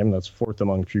made per game, that's fourth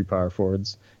among true power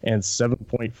forwards, and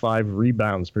 7.5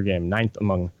 rebounds per game, ninth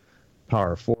among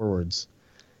power forwards.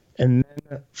 And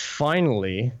then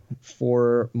finally,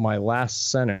 for my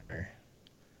last center,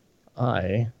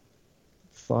 I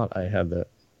thought I had that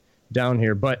down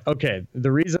here, but okay,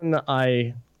 the reason that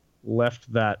I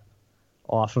left that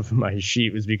off of my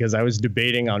sheet was because I was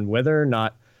debating on whether or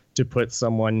not to put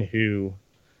someone who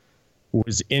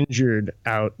was injured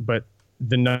out, but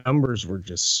the numbers were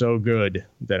just so good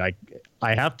that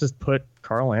I have to put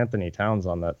Karl Anthony Towns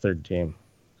on that third team.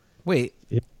 Wait,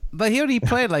 but he only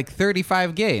played like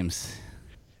 35 games.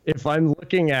 If I'm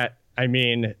looking at,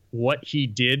 what he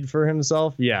did for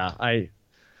himself, yeah, I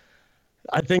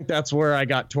think that's where I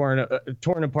got torn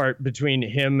apart between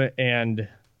him and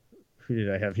who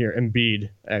did I have here?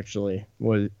 Embiid, actually.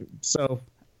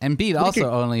 Embiid also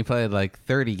only played like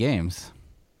 30 games.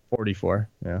 44,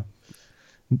 yeah.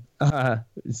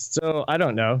 So I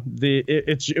don't know.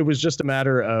 It was just a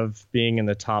matter of being in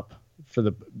the top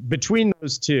between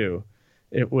those two.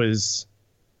 It was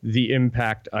the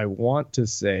impact I want to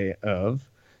say of,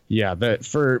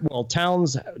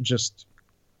 Towns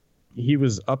he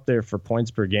was up there for points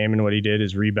per game, and what he did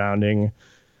is rebounding.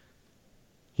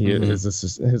 His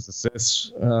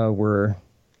assists were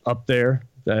up there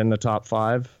in the top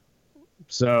 5,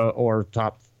 or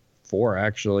top 4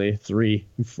 actually, 3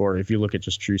 for if you look at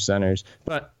just true centers.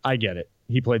 But I get it.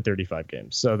 He played 35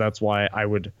 games, so that's why I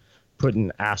would put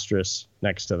an asterisk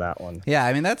next to that one.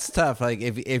 Yeah, that's tough. Like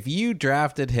if you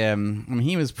drafted him,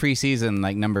 he was preseason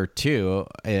like number 2,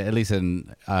 at least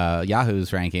in Yahoo's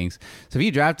rankings. So if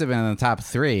you drafted him in the top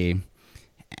 3,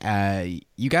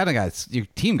 your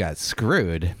team got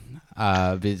screwed.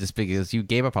 Just because you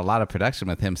gave up a lot of production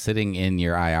with him sitting in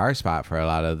your IR spot for a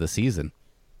lot of the season.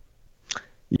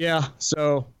 Yeah,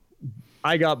 so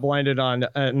I got blinded on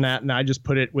that, and I just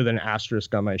put it with an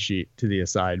asterisk on my sheet to the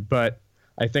aside. But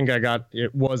I think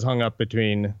it was hung up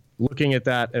between looking at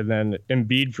that and then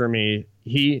Embiid for me.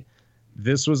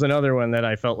 This was another one that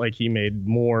I felt like he made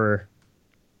more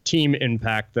team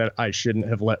impact that I shouldn't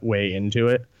have let weigh into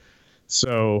it.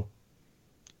 So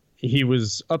he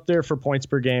was up there for points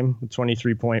per game,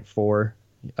 23.4.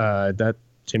 That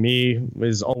to me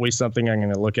is always something I'm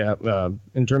going to look at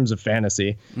in terms of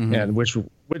fantasy, and which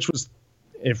was,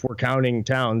 if we're counting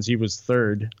Towns, he was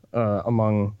third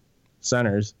among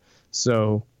centers.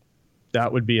 So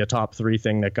that would be a top 3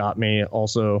 thing that got me.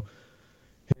 Also,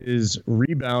 his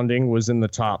rebounding was in the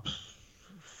top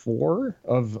 4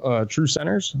 of true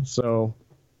centers. So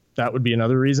that would be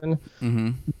another reason.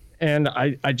 And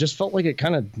I just felt like it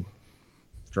kind of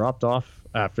dropped off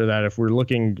after that. If we're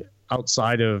looking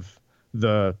outside of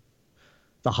the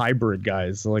hybrid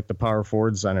guys, like the power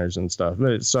forward centers and stuff.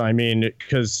 So,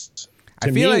 because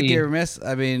I feel like you're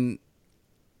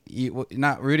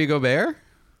not Rudy Gobert?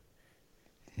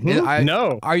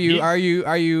 No. Are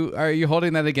you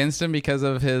holding that against him because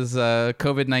of his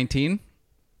COVID-19?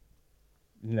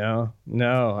 No,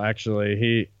 actually,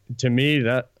 he made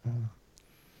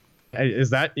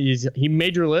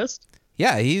your list?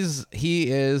 Yeah,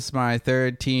 he is my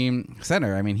third team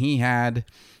center. He had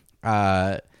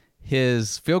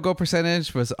his field goal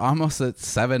percentage was almost at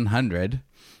 700.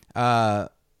 So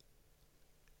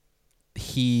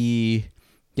he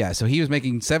was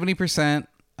making 70%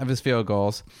 of his field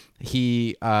goals.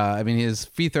 His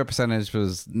free throw percentage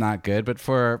was not good, but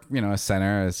for a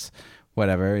center, is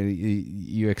whatever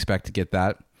you expect to get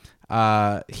that.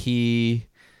 What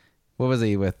was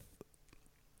he with?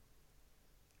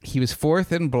 He was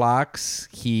 4th in blocks.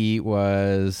 He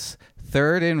was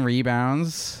 3rd in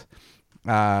rebounds.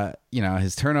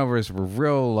 His turnovers were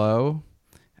real low.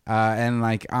 And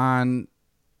like on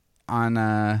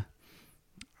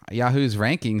Yahoo's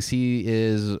rankings, he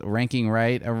is ranking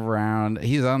right around.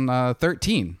 He's on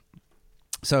 13.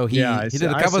 So he did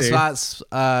a couple spots.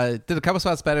 Did a couple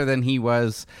spots better than he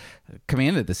was coming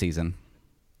into the season.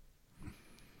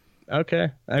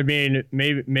 Okay.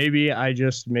 Maybe I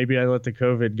let the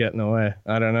COVID get in the way.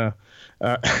 I don't know.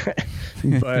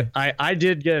 But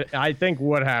I think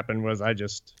what happened was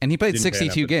and he played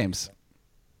 62 games.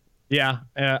 Yeah.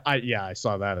 I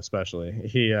saw that especially.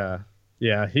 He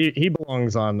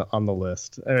belongs on the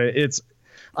list.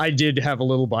 I did have a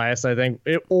little bias, I think,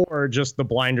 or just the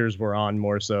blinders were on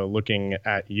more so looking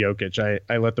at Jokic.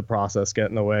 I let the process get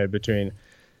in the way between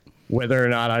whether or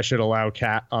not I should allow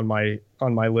Cat on my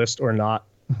list or not.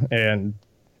 And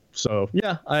so,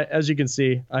 yeah, as you can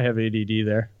see, I have ADD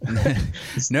there.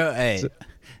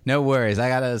 No worries. I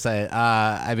gotta say,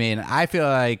 I mean, I feel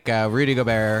like Rudy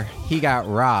Gobert, he got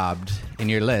robbed in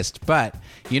your list, but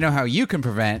you know how you can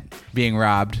prevent being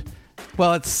robbed?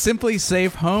 Well, it's Simply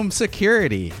Safe Home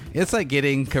Security. It's like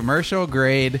getting commercial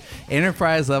grade,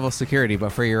 enterprise level security,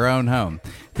 but for your own home.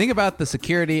 Think about the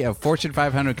security of Fortune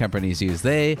 500 companies use.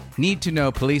 They need to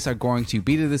know police are going to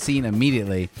be to the scene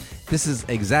immediately. This is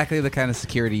exactly the kind of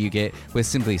security you get with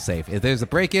Simply Safe. If there's a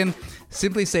break-in,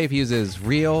 Simply Safe uses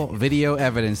real video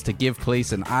evidence to give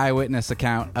police an eyewitness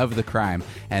account of the crime.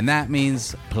 And that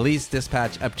means police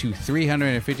dispatch up to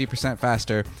 350%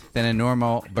 faster than a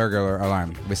normal burglar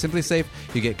alarm. With Simply Safe,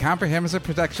 you get comprehensive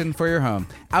protection for your home.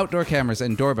 Outdoor cameras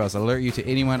and doorbells alert you to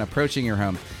anyone approaching your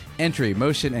home. Entry,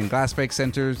 motion, and glass break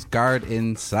sensors guard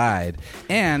inside.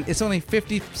 And it's only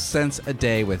 50 cents a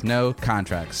day with no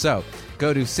contract. So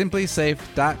go to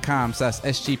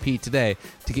simplysafe.com/SGP today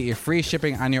to get your free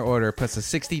shipping on your order plus a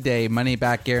 60-day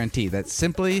money-back guarantee. That's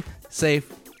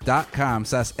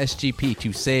simplysafe.com/SGP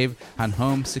to save on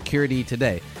home security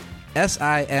today.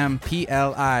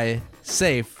 SIMPLI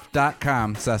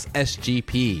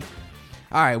safe.com/SGP.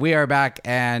 All right, we are back,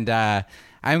 and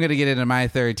I'm going to get into my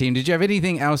third team. Did you have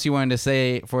anything else you wanted to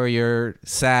say for your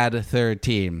sad third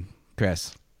team,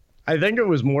 Chris? I think it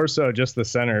was more so just the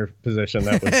center position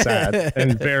that was sad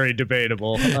and very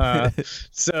debatable.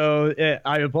 So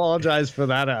I apologize for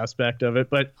that aspect of it,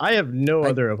 but I have no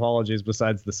other apologies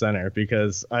besides the center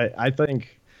because I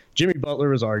think Jimmy Butler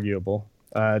was arguable.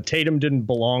 Tatum didn't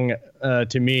belong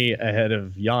to me ahead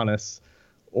of Giannis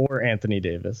or Anthony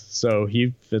Davis, so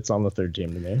he fits on the third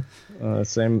team to me.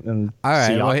 Same. And all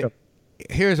right. Well,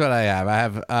 here's what I have. I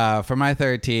have for my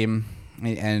third team,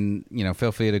 and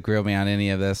feel free to grill me on any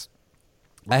of this.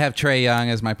 I have Trae Young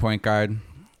as my point guard.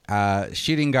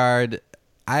 Shooting guard,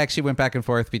 I actually went back and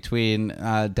forth between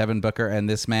Devin Booker and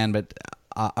this man, but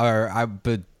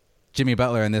Jimmy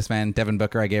Butler and this man, Devin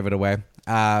Booker. I gave it away.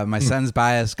 My son's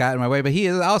bias got in my way, but he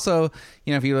is also,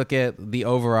 if you look at the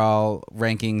overall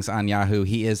rankings on Yahoo,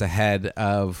 he is ahead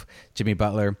of Jimmy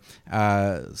Butler.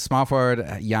 Small forward,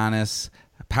 Giannis.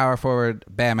 Power forward,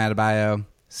 Bam Adebayo.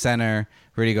 Center,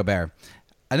 Rudy Gobert.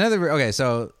 Okay,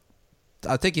 so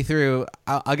I'll take you through.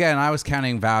 Again, I was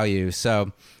counting value.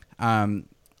 So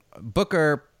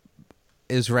Booker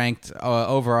is ranked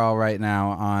overall right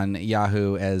now on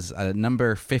Yahoo as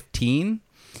number 15.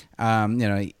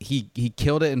 He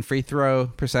killed it in free throw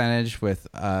percentage with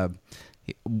well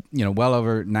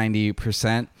over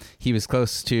 90%. He was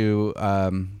close to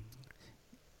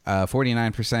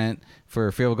 49%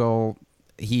 for field goal.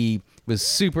 He was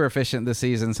super efficient this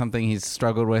season, something he's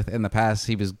struggled with in the past.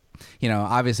 He was,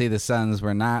 obviously the Suns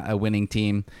were not a winning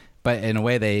team, but in a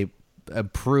way they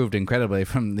improved incredibly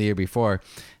from the year before.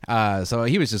 So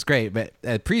he was just great. But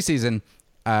at preseason,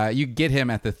 you get him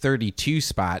at the 32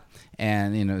 spot,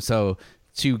 and so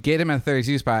to get him at the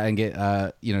 32 spot and get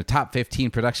top 15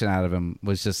 production out of him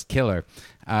was just killer.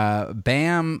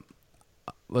 Bam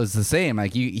was the same.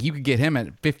 Like you could get him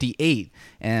at 58,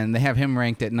 and they have him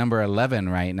ranked at number 11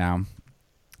 right now.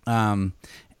 And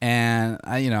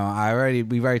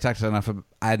we've already talked enough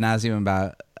ad nauseum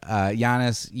about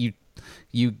Giannis.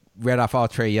 You read off all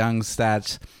Trae Young's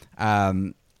stats.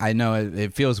 I know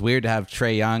it feels weird to have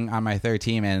Trae Young on my third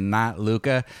team and not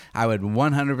Luka. I would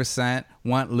 100%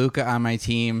 want Luka on my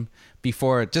team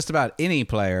before just about any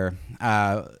player.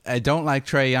 I don't like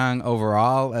Trae Young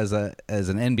overall as an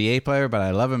NBA player, but I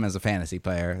love him as a fantasy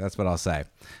player. That's what I'll say.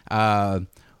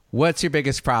 What's your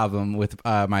biggest problem with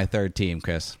my third team,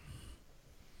 Chris?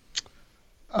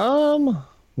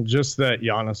 Just that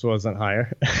Giannis wasn't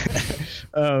higher.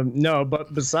 No,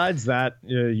 but besides that,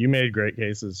 you made great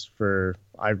cases for,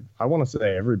 I want to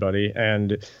say everybody.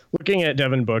 And looking at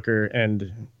Devin Booker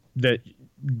and that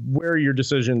where your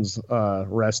decisions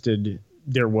rested,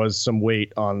 there was some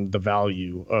weight on the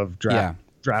value of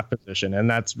draft position. And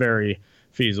that's very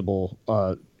feasible.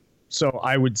 So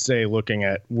I would say looking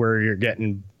at where you're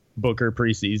getting Booker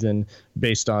preseason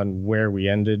based on where we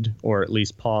ended or at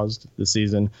least paused the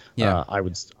season. I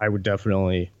would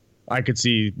definitely, I could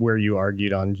see where you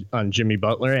argued on Jimmy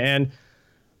Butler. And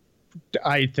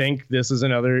I think this is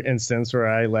another instance where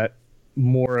I let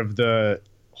more of the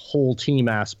whole team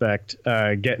aspect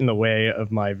get in the way of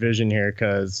my vision here,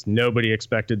 because nobody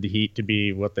expected the Heat to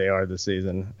be what they are this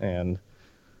season. And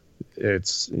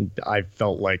I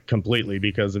felt like completely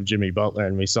because of Jimmy Butler,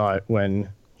 and we saw it when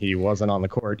he wasn't on the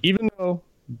court, even though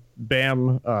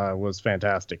Bam was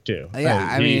fantastic too. Yeah,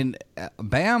 I mean,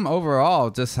 Bam overall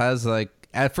just has like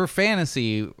for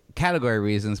fantasy category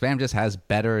reasons, Bam just has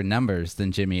better numbers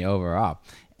than Jimmy overall,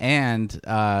 and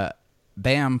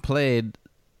Bam played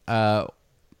 11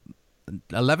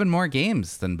 more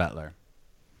games than Butler.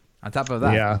 On top of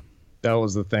that, yeah, that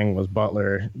was the thing. Was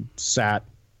Butler sat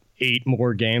 8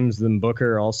 more games than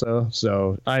Booker also?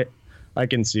 So I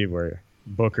can see where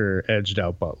Booker edged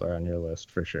out Butler on your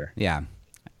list for sure. Yeah,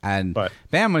 but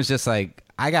Bam was just like,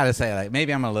 I gotta say, like,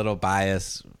 maybe I'm a little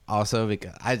biased also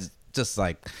because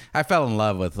I fell in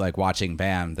love with like watching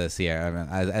Bam this year. I mean,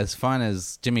 as fun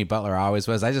as Jimmy Butler always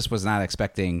was, I just was not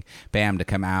expecting Bam to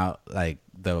come out like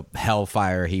the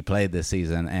hellfire he played this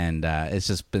season, and it's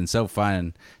just been so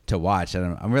fun to watch,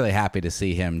 and I'm really happy to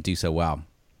see him do so well.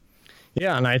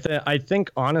 Yeah, and I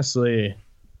think honestly,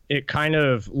 it kind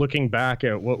of, looking back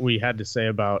at what we had to say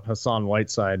about Hassan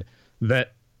Whiteside,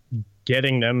 that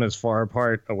getting them as far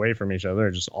apart away from each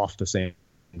other, just off the same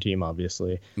team,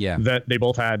 obviously. Yeah. That they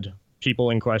both had people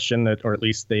in question that, or at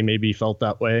least they maybe felt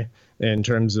that way in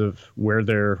terms of where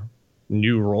their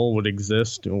new role would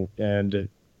exist and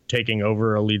taking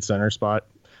over a lead center spot,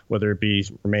 whether it be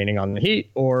remaining on the Heat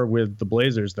or with the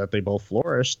Blazers, that they both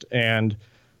flourished. And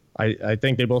I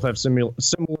think they both have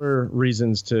similar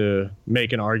reasons to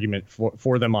make an argument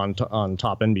for them on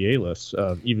top NBA lists,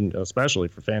 even especially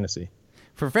for fantasy.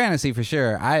 For fantasy, for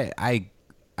sure. I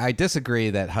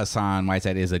disagree that Hassan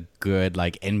Whiteside is a good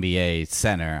like NBA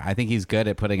center. I think he's good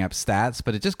at putting up stats,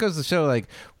 but it just goes to show like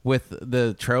with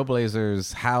the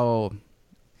Trailblazers how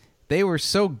they were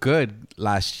so good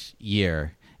last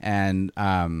year, and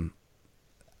the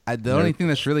only thing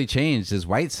that's really changed is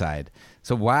Whiteside.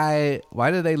 So why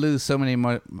did they lose so many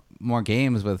more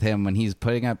games with him when he's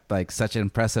putting up like such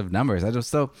impressive numbers? I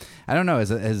don't know.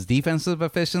 Is it his defensive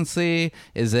efficiency?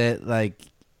 Is it like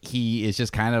he is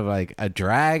just kind of like a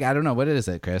drag? I don't know. What is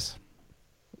it, Chris?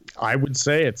 I would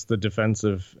say it's the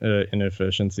defensive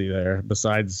inefficiency there.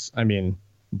 Besides, I mean,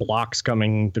 blocks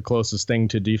coming the closest thing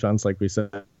to defense, like we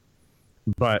said,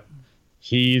 but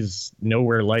he's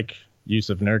nowhere like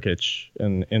Jusuf Nurkic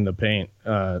in the paint.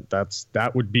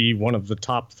 That would be one of the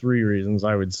top 3 reasons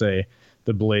I would say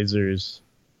the Blazers,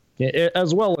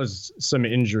 as well as some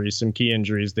injuries, some key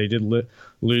injuries. They did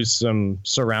lose some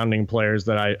surrounding players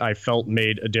that I felt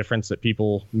made a difference that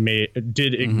people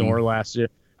did ignore last year.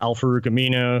 Al-Farouq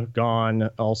Aminu gone,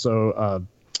 also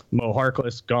Mo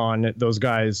Harkless gone. Those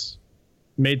guys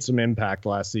made some impact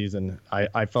last season.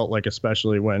 I felt like,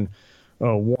 especially when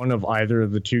one of either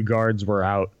of the 2 guards were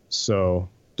out. So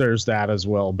there's that as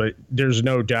well. But there's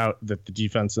no doubt that the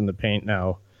defense in the paint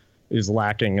now is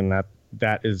lacking, and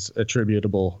that is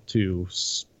attributable to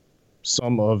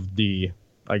some of the,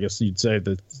 I guess you'd say,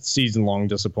 the season-long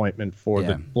disappointment for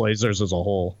the Blazers as a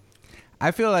whole.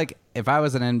 I feel like if I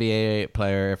was an NBA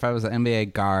player, if I was an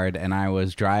NBA guard and I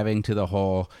was driving to the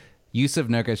hole, Jusuf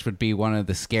Nurkic would be one of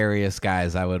the scariest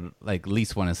guys I would like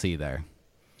least want to see there.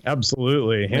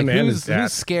 Absolutely. Him like, and his dad.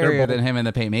 Who's scarier than him in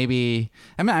the paint? Maybe.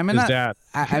 I mean, his dad.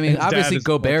 I mean, obviously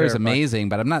Gobert is terrifying. Amazing,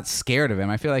 but I'm not scared of him.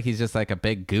 I feel like he's just like a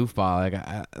big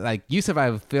goofball. Like Jusuf,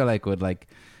 I feel like would like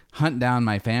hunt down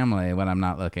my family when I'm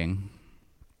not looking.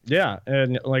 Yeah,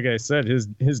 and like I said, his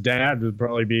dad would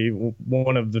probably be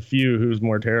one of the few who's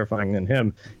more terrifying than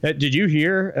him. Did you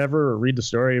read the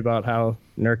story about how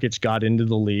Nurkic got into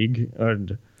the league?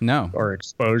 No. Or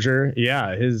exposure?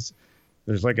 Yeah,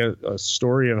 there's like a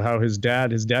story of how his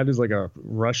dad is like a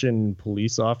Russian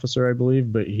police officer, I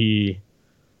believe, but he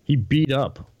beat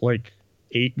up like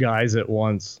 8 guys at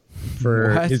once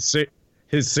for his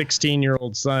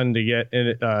 16-year-old son to get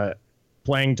in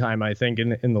playing time, I think,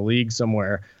 in the league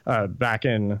somewhere back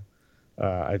in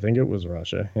I think it was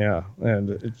Russia. Yeah, and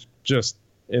it's just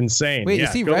insane. Wait,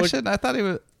 is he Russian? I thought he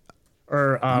was.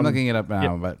 I'm looking it up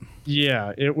now, but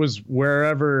yeah, it was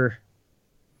wherever.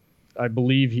 I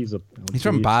believe he's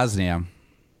from Bosnia.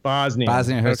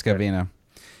 Bosnia-Herzegovina. Okay.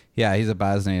 Yeah, he's a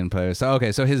Bosnian player. So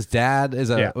so his dad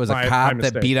was a cop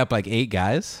that beat up like 8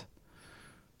 guys.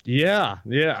 Yeah.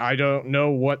 I don't know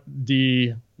what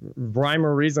the rhyme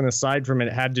or reason aside from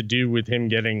it had to do with him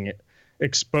getting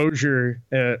exposure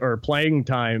or playing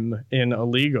time in a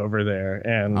league over there,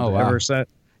 and ever since,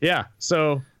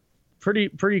 so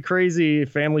pretty crazy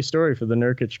family story for the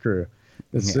Nurkic crew.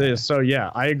 So yeah,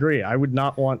 I agree. I would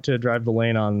not want to drive the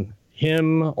lane on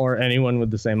him or anyone with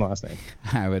the same last name.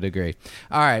 I would agree.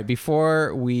 All right,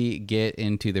 before we get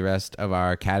into the rest of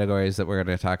our categories that we're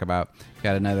going to talk about, we've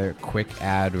got another quick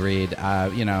ad read. I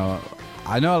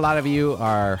know a lot of you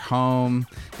are home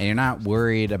and you're not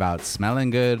worried about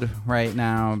smelling good right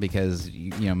now because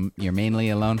you're mainly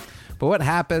alone. But what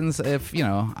happens if,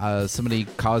 somebody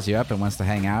calls you up and wants to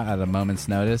hang out at a moment's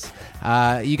notice?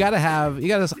 You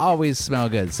gotta always smell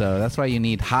good. So that's why you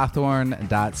need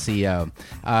Hawthorne.co.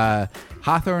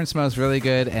 Hawthorne smells really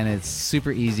good, and it's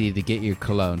super easy to get your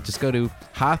cologne. Just go to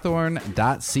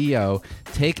Hawthorne.co,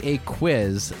 take a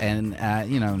quiz, and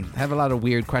have a lot of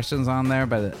weird questions on there,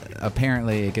 but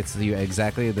apparently it gets you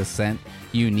exactly the scent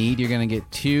you need. You're going to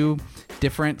get 2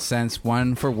 different scents,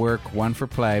 one for work, one for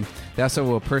play. They also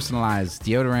will personalize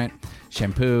deodorant,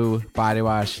 shampoo, body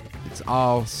wash. It's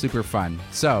all super fun.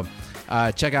 So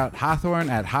check out Hawthorne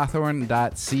at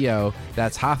Hawthorne.co.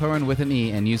 That's Hawthorne with an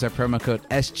E, and use our promo code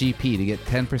SGP to get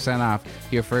 10% off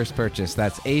your first purchase.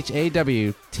 That's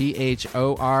HAWTHORNE.co,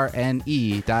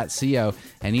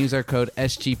 and use our code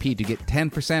SGP to get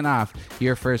 10% off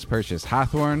your first purchase.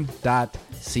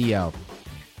 Hawthorne.co.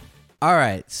 All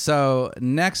right, so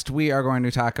next we are going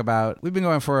to talk about, we've been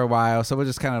going for a while, so we'll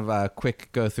just kind of quick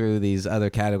go through these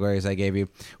other categories I gave you.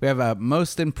 We have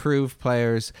most improved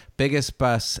players, biggest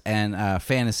busts, and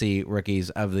fantasy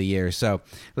rookies of the year. So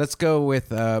let's go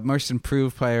with most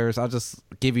improved players. I'll just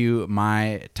give you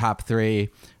my top 3.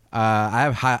 I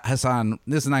have Hassan.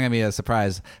 This is not going to be a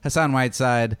surprise. Hassan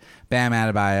Whiteside, Bam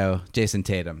Adebayo, Jason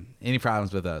Tatum. Any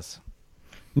problems with those?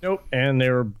 Nope, and they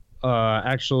were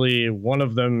actually, one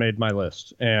of them made my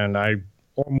list, and I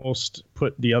almost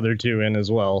put the other 2 in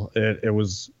as well. It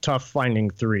was tough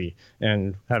finding 3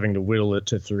 and having to whittle it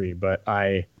to 3, but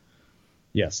I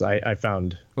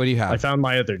found. What do you have? I found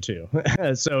my other 2.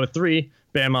 So 3,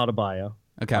 Bam Adebayo.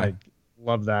 Okay, I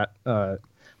love that.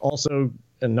 Also,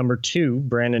 number 2,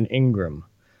 Brandon Ingram.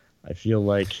 I feel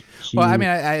like I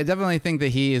definitely think that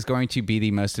he is going to be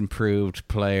the most improved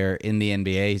player in the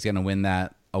NBA. He's going to win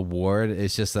that award.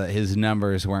 It's just that his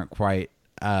numbers weren't quite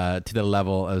to the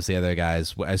level as the other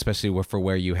guys, especially for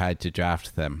where you had to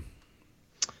draft them.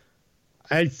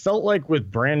 I felt like with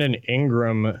Brandon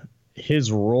Ingram,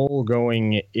 his role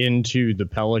going into the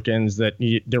Pelicans, that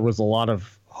there was a lot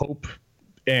of hope,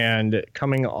 and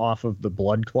coming off of the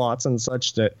blood clots and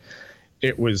such, that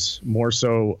it was more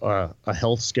so a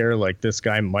health scare, like this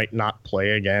guy might not play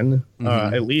again,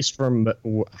 at least from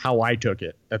how I took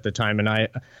it at the time. And I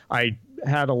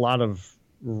had a lot of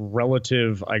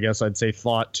relative, I guess I'd say,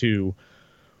 thought to,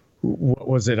 what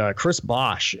was it, Chris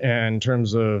Bosh, in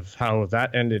terms of how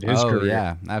that ended his career.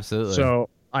 Yeah, absolutely. So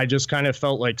I just kind of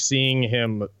felt like seeing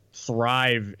him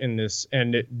thrive in this,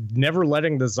 and never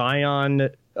letting the Zion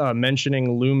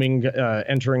mentioning looming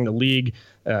entering the league,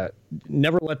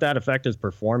 never let that affect his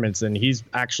performance. And he's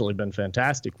actually been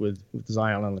fantastic with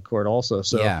Zion on the court also.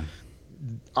 So yeah.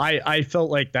 I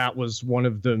felt like that was one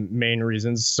of the main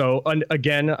reasons. So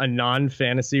again, a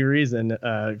non-fantasy reason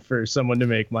for someone to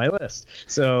make my list.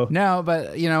 So no,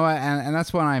 but you know what, and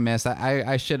that's one I missed.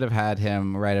 I should have had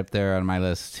him right up there on my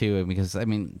list too, because I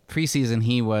mean, preseason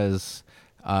he was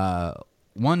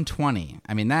 120.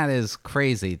 I mean, that is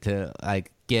crazy to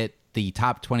like get the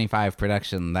top 25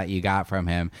 production that you got from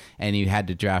him, and you had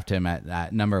to draft him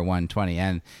at number 120.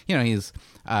 And you know, he's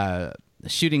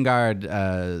shooting guard,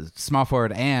 small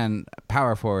forward, and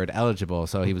power forward eligible.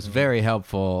 So he was very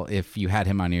helpful if you had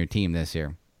him on your team this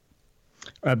year.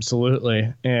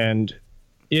 Absolutely. And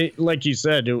it, like you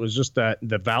said, it was just that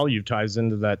the value ties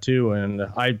into that too. And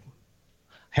I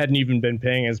hadn't even been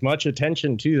paying as much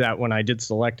attention to that when I did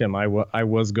select him. I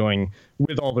was going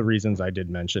with all the reasons I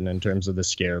did mention in terms of the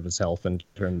scare of his health, and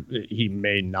he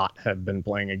may not have been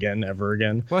playing again ever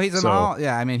again. Well, he's he's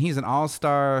an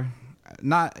all-star.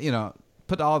 Not, you know,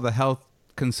 put all the health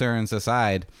concerns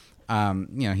aside,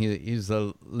 he's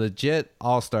a legit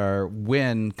all-star.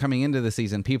 When coming into the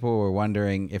season, people were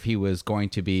wondering if he was going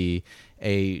to be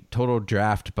a total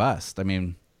draft bust. I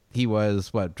mean, he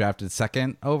was drafted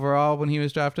second overall when he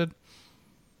was drafted?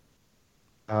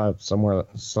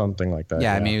 Something like that.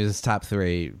 Yeah, I mean, he was top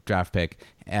 3 draft pick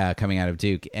coming out of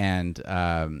Duke. And,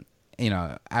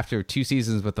 after 2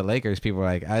 seasons with the Lakers, people were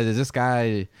like, is this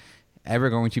guy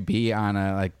ever going to be on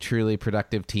a like truly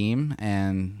productive team?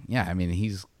 And yeah, I mean,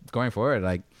 he's going for it.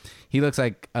 Like, he looks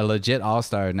like a legit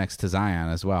all-star next to Zion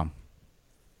as well.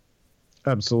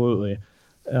 Absolutely.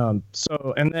 I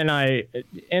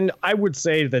would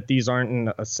say that these aren't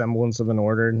in a semblance of an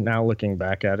order now looking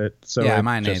back at it. So yeah,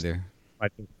 mine either.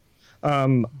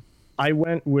 I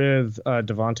went with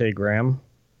Devontae Graham.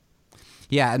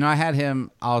 Yeah, no, I had him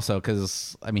also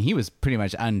because, I mean, he was pretty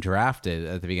much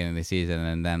undrafted at the beginning of the season,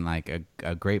 and then like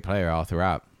a great player all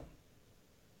throughout.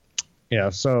 Yeah,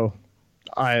 so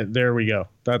there we go.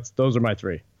 Those are my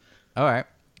 3. All right.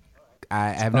 I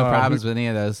have no problems with any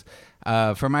of those.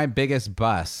 For my biggest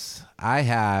bust, I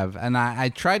have, and I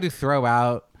tried to throw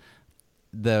out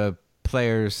the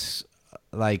players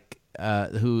like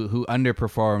who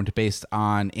underperformed based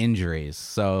on injuries.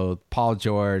 So Paul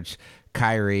George,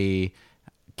 Kyrie,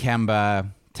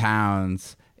 Kemba,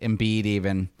 Towns, Embiid,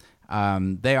 even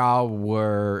they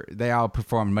all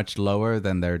performed much lower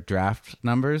than their draft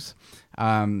numbers.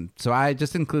 So I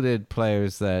just included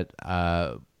players that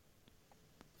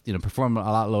performed a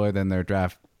lot lower than their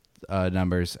draft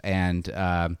numbers, and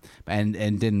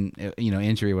didn't,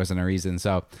 injury wasn't a reason.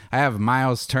 So I have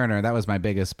Miles Turner, that was my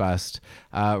biggest bust,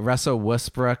 Russell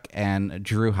Westbrook, and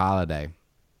Drew Holiday.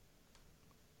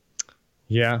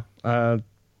 Yeah,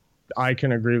 I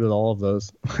can agree with all of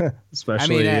those.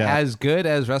 Especially, as good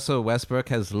as Russell Westbrook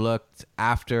has looked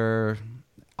after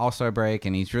All-Star break,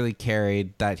 and he's really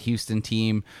carried that Houston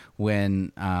team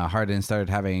when Harden started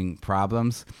having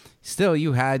problems. Still,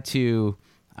 you had to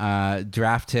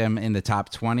draft him in the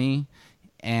top 20,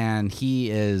 and he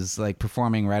is like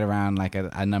performing right around like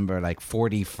a number like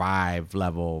 45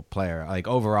 level player, like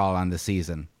overall on the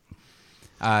season.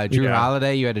 Drew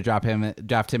Holiday, you had to draft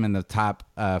him in the top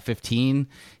 15,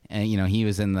 and he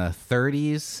was in the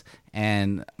 30s.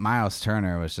 And Miles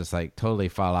Turner was just like totally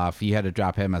fall off. You had to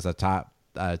drop him as a top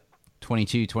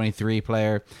 22, 23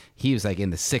 player. He was like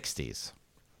in the 60s.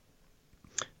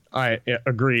 I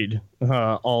agreed,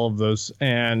 all of those.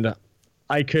 And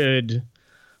I could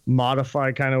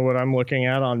modify kind of what I'm looking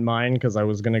at on mine, because I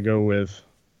was going to go with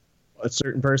a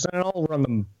certain person, and I'll run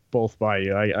them both by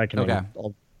you. I can. Okay.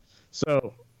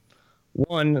 So,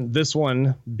 this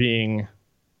one being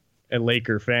a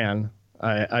Laker fan,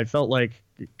 I felt like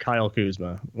Kyle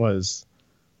Kuzma was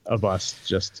a bust,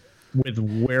 just with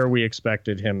where we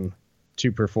expected him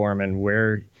to perform and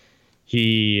where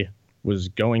he was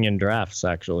going in drafts,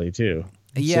 actually, too.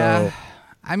 Yeah. So,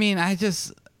 I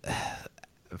just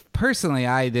personally,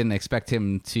 I didn't expect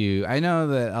him to. I know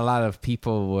that a lot of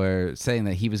people were saying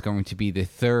that he was going to be the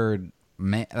third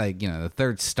the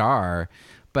third star.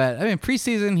 But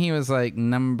preseason he was like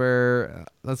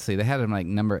they had him like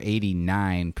number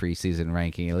 89 preseason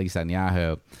ranking, at least on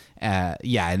Yahoo. And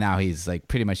now he's like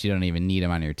pretty much, you don't even need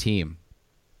him on your team.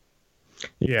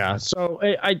 Yeah, so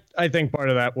I think part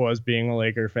of that was being a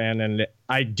Laker fan, and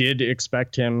I did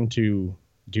expect him to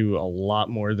do a lot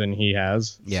more than he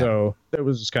has. Yeah. So it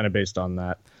was just kind of based on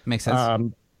that. Makes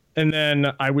sense. And then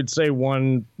I would say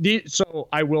so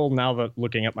I will, now that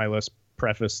looking at my list,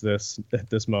 preface this at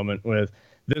this moment with,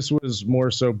 this was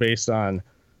more so based on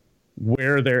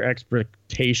where their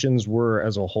expectations were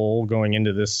as a whole going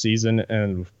into this season,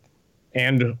 and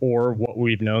or what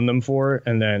we've known them for,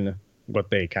 and then what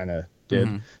they kind of did.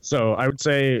 Mm-hmm. So I would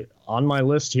say on my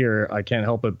list here, I can't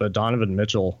help it, but Donovan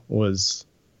Mitchell was,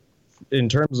 in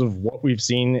terms of what we've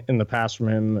seen in the past from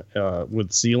him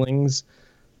with ceilings,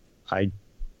 I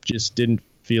just didn't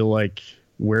feel like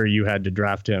where you had to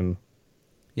draft him.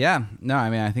 Yeah, no,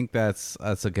 I think that's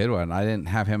a good one. I didn't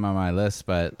have him on my list,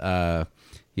 but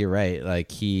you're right. Like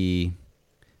he,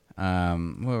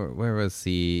 where was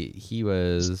he? He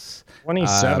was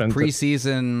 27th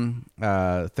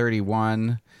preseason,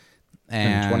 31,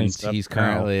 and he's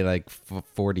currently like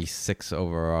 46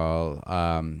 overall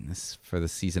for the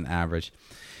season average.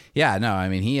 Yeah, no,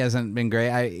 he hasn't been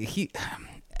great.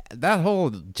 That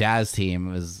whole Jazz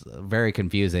team was very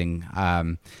confusing.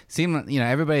 Seemed,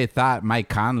 everybody thought Mike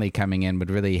Conley coming in would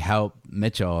really help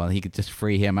Mitchell, and he could just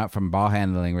free him up from ball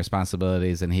handling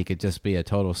responsibilities, and he could just be a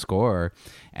total scorer.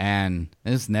 And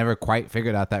it's never quite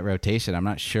figured out that rotation. I'm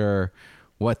not sure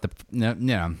what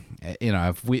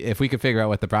if we could figure out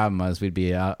what the problem was,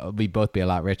 we'd both be a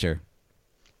lot richer.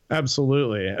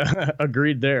 Absolutely.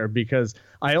 Agreed there, because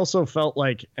I also felt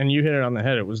like, and you hit it on the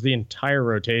head, it was the entire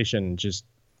rotation just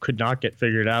could not get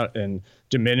figured out, and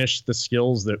diminish the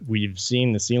skills that we've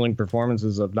seen, the ceiling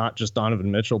performances of not just Donovan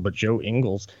Mitchell, but Joe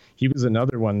Ingles. He was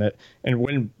another one that, and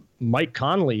when Mike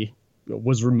Conley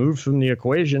was removed from the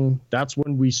equation, that's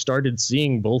when we started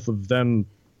seeing both of them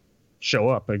show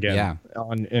up again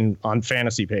on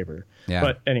fantasy paper. Yeah.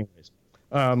 But anyways,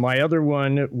 my other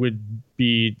one would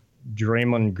be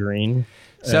Draymond Green.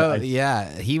 So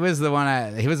he was the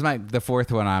one. He was the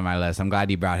fourth one on my list. I'm glad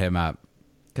you brought him up,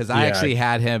 because I actually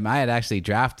had him. I had actually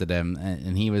drafted him,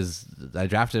 and I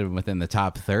drafted him within the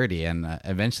top 30, and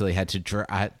eventually had to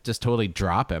just totally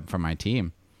drop him from my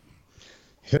team.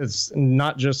 It's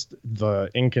not just the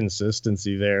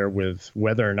inconsistency there with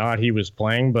whether or not he was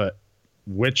playing, but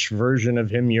which version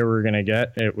of him you were going to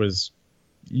get.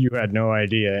 You had no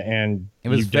idea, and it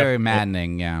was very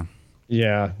maddening. Yeah.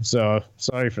 Yeah. So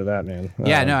sorry for that, man.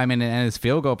 Yeah. No. And his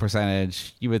field goal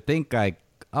percentage, you would think like,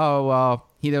 oh well,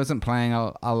 he wasn't playing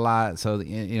a lot, so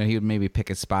he would maybe pick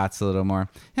his spots a little more.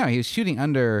 No, he was shooting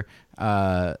under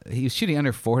he was shooting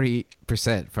under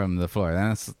 40% from the floor.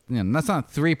 That's that's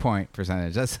not 3-point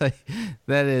percentage. That's like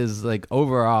that is like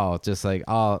overall just like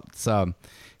all. So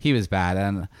he was bad,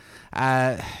 and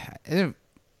I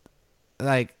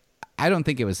don't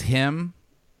think it was him.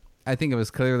 I think it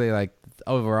was clearly like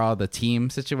overall the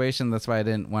team situation. That's why I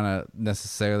didn't want to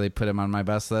necessarily put him on my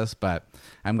bust list, but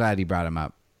I'm glad he brought him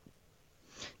up.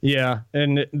 Yeah,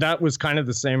 and that was kind of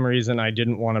the same reason I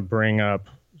didn't want to bring up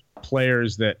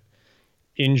players that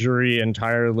injury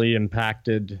entirely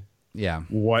impacted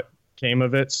what came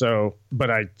of it. So, but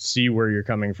I see where you're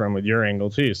coming from with your angle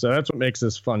too. So that's what makes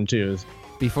this fun too.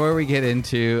 Before we get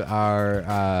into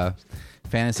our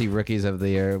fantasy rookies of the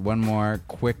year, one more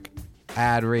quick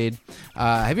ad read.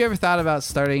 Have you ever thought about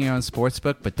starting your own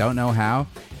sportsbook but don't know how?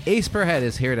 Ace Per Head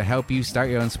is here to help you start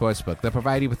your own sportsbook. They'll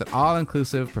provide you with an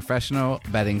all-inclusive professional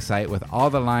betting site with all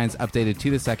the lines updated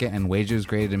to the second and wagers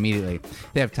graded immediately.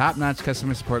 They have top-notch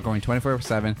customer support going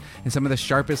 24/7 and some of the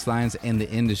sharpest lines in the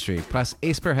industry. Plus,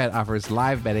 Ace Per Head offers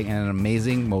live betting and an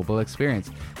amazing mobile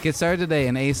experience. Get started today,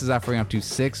 and Ace is offering up to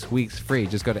 6 weeks free.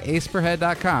 Just go to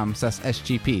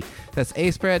aceperhead.com/SGP. That's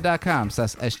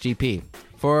aceperhead.com/SGP.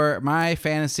 For my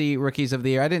fantasy rookies of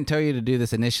the year, I didn't tell you to do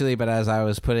this initially, but as I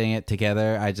was putting it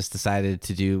together, I just decided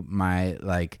to do my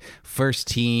first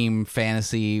team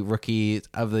fantasy rookie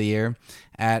of the year.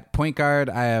 At point guard,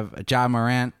 I have Ja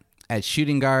Morant. At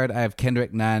shooting guard, I have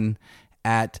Kendrick Nunn.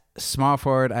 At small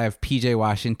forward, I have PJ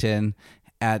Washington.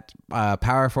 At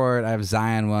power forward, I have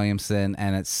Zion Williamson.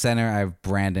 And at center, I have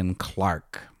Brandon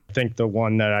Clark. I think the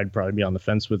one that I'd probably be on the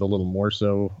fence with a little more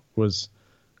so was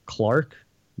Clark.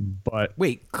 But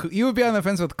wait, you would be on the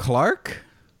fence with Clark?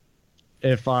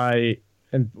 If I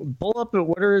pull up,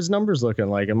 what are his numbers looking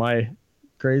like? Am I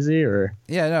crazy or?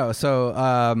 Yeah, no. So,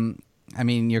 I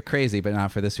mean, you're crazy, but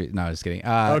not for this reason. No, just kidding.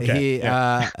 Okay.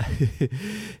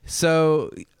 So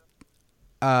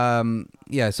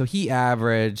he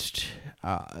averaged.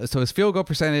 So his field goal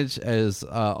percentage is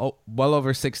well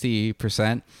over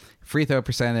 60%. Free throw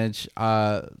percentage,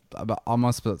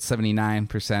 almost about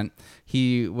 79%.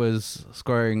 He was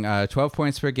scoring 12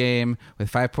 points per game with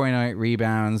 5.8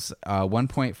 rebounds,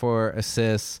 1.4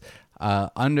 assists,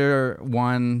 under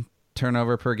 1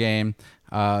 turnover per game,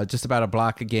 just about a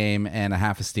block a game, and a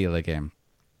half a steal a game.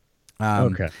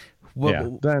 Okay.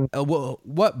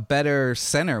 What better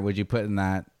center would you put in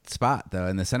that spot, though,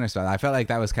 in the center spot? I felt like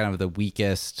that was kind of the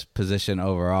weakest position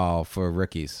overall for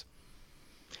rookies.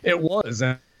 It was.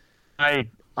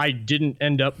 I didn't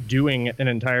end up doing an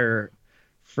entire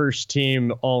first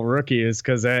team all rookies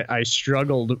because I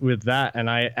struggled with that, and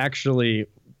I actually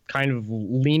kind of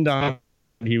leaned on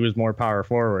he was more power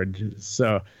forward.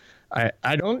 So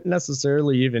I don't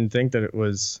necessarily even think that it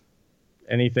was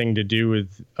anything to do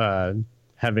with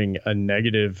having a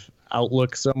negative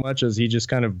outlook so much as he just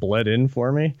kind of bled in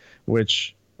for me,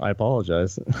 which I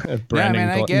apologize. Brandon,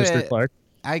 I get Mr. it. Clark.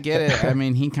 I get it. I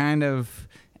mean, he kind of...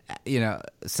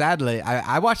 sadly,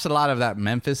 I watched a lot of that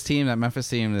Memphis team. That Memphis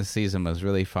team this season was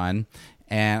really fun.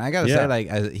 And I got to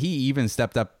say, he even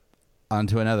stepped up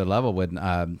onto another level when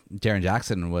Jaren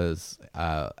Jackson was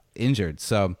injured.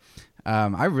 So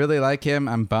I really like him.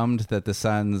 I'm bummed that the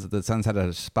Suns had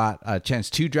a chance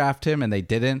to draft him and they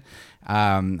didn't.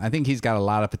 I think he's got a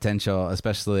lot of potential,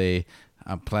 especially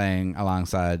playing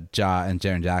alongside Ja and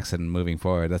Jaren Jackson moving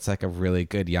forward. That's like a really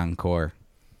good young core.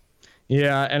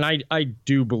 Yeah, and I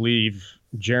do believe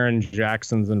Jaren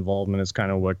Jackson's involvement is kind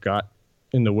of what got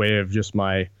in the way of just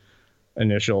my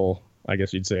initial, I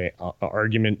guess you'd say,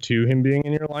 argument to him being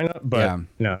in your lineup. But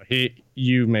no,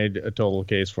 you made a total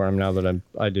case for him now that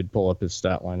I did pull up his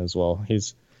stat line as well. He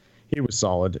was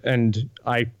solid, and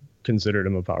I considered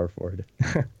him a power forward.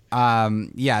 And I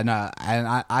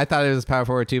thought it was power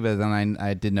forward too, but then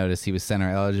I did notice he was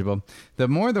center eligible.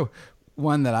 The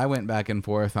one that I went back and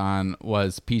forth on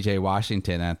was PJ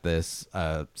Washington at this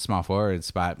small forward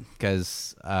spot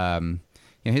because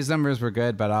his numbers were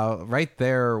good, but right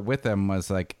there with him was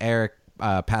like Eric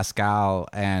Pascal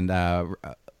and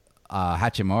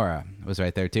Hachimura was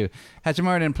right there too.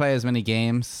 Hachimura didn't play as many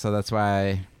games, so that's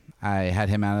why I had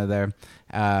him out of there.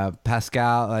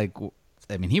 Pascal, he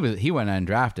went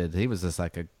undrafted. He was just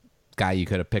like a guy you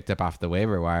could have picked up off the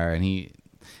waiver wire, and he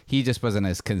just wasn't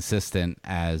as consistent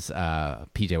as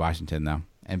PJ Washington, though.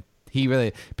 And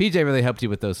PJ really helped you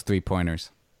with those 3-pointers.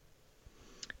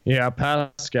 Yeah,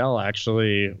 Pascal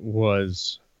actually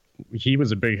was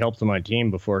a big help to my team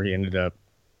before he ended up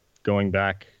going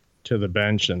back to the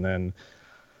bench. And then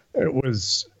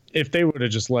if they would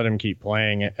have just let him keep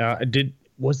playing, did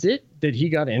he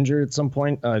got injured at some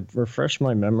point? Refresh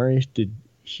my memory. Did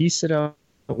he sit out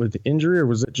with injury, or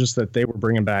was it just that they were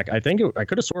bringing back? I think I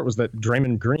could have swore it was that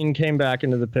Draymond Green came back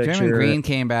into the picture. Draymond Green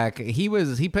came back. He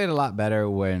played a lot better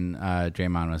when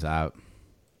Draymond was out.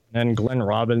 And Glenn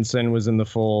Robinson was in the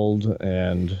fold,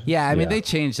 and yeah, I mean they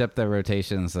changed up the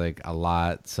rotations like a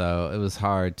lot, so it was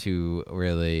hard to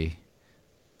really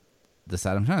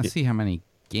decide. I'm trying to see how many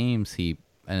games he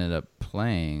ended up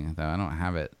playing, though I don't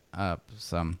have it up.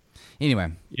 So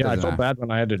anyway, yeah, I felt bad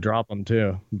when I had to drop him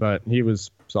too, but he was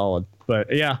solid.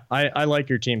 But yeah, I like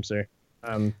your team, sir.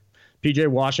 PJ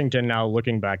Washington. Now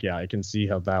looking back, yeah, I can see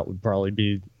how that would probably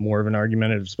be more of an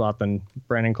argumentative spot than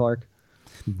Brandon Clark,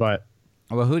 but.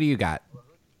 Well, who do you got?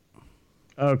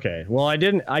 Okay. Well, I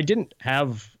didn't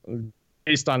have,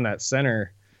 based on that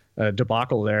center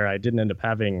debacle there, I didn't end up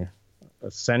having a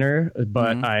center,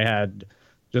 but I had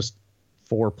just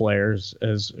 4 players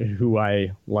as who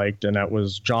I liked, and that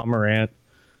was John Morant,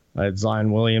 I had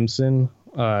Zion Williamson,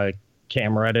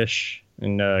 Cam Reddish,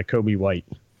 and Kobe White.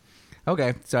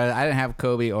 Okay. So I didn't have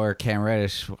Kobe or Cam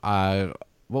Reddish. What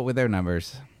were their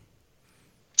numbers?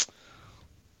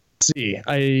 Let's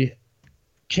see.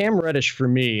 Cam Reddish for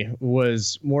me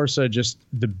was more so just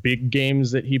the big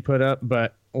games that he put up,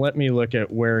 but let me look at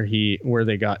where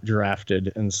they got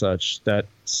drafted and such.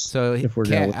 So I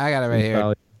got it right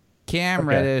here. Cam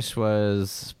Reddish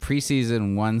was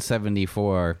preseason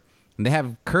 174, and they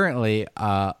have currently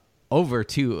over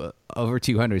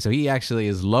 200. So he actually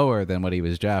is lower than what he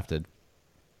was drafted.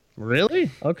 Really?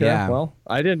 Okay. Yeah. Well,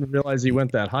 I didn't realize he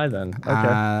went that high then.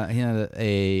 Okay. He had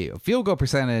a field goal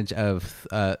percentage of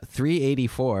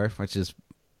 384, which is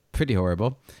pretty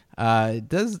horrible.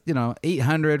 Does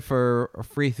 800 for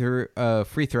free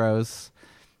throws.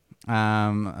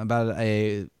 About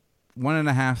a 1.5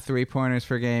 3-pointers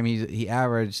per game. He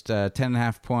averaged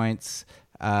 10.5 points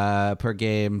per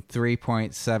game,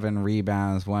 3.7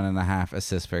 rebounds, 1.5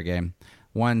 assists per game,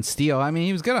 1 steal. I mean,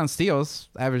 he was good on steals,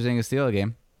 averaging a steal a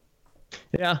game.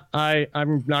 Yeah,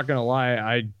 I'm not gonna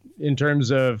lie.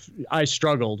 I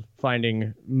struggled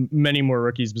finding many more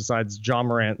rookies besides John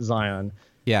Morant, Zion.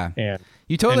 Yeah, and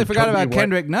you totally forgot about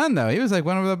Kendrick Nunn though. He was like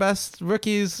one of the best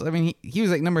rookies. I mean, he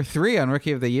was like number 3 on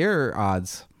Rookie of the Year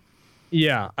odds.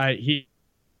 Yeah, he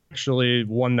actually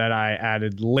one that I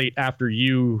added late after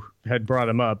you had brought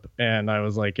him up, and I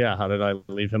was like, yeah, how did I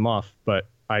leave him off? But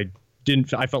I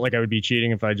felt like I would be cheating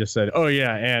if I just said, oh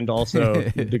yeah, and also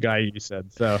the guy you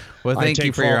said. So well, thank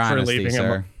you for your honesty,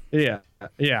 sir.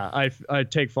 I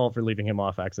take fault for leaving him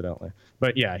off accidentally.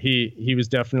 But yeah, he was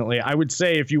definitely, I would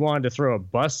say, if you wanted to throw a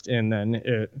bust in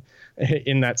then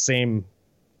in that same,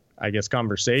 I guess,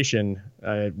 conversation,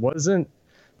 wasn't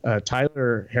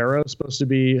Tyler Herro supposed to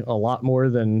be a lot more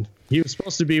than he was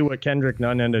supposed to be what Kendrick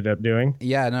Nunn ended up doing?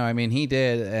 Yeah, no, I mean, he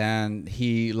did, and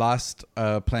he lost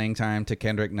playing time to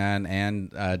Kendrick Nunn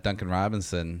and Duncan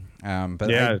Robinson.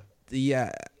 But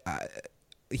yeah,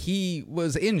 he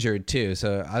was injured too,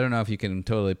 so I don't know if you can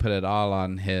totally put it all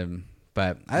on him.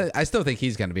 But I still think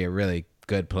he's going to be a really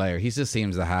good player. He just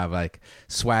seems to have like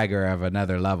swagger of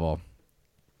another level.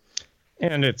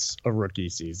 And it's a rookie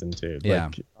season too. Yeah.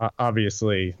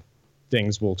 Obviously,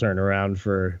 things will turn around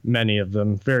for many of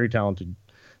them. Very talented,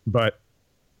 but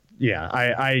yeah,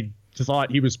 I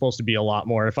thought he was supposed to be a lot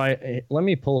more. Let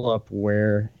me pull up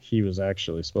where he was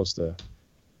actually supposed to,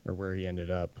 or where he ended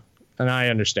up. And I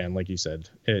understand, like you said,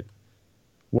 it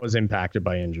was impacted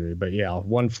by injury. But yeah,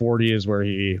 140 is where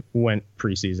he went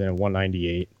preseason, and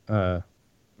 198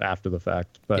 after the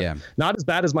fact. But yeah, not as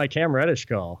bad as my Cam Reddish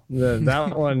call.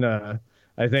 That one,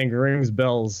 I think, rings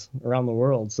bells around the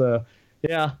world. So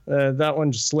yeah, that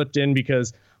one just slipped in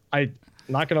because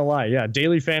not going to lie. Yeah,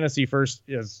 daily fantasy first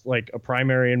is like a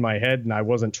primary in my head, and I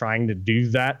wasn't trying to do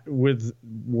that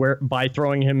by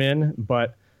throwing him in,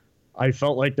 but I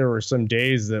felt like there were some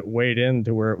days that weighed in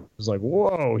to where it was like,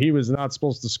 whoa, he was not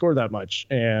supposed to score that much.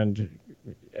 And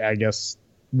I guess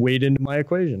weighed into my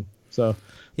equation. So,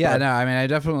 yeah, no, I mean, I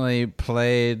definitely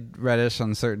played Reddish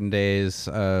on certain days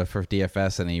for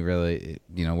DFS, and he really,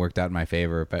 worked out in my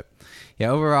favor. But yeah,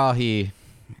 overall, I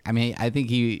think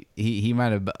he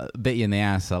might have bit you in the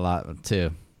ass a lot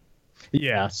too.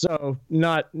 Yeah, so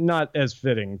not as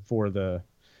fitting for the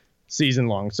season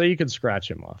long, so you could scratch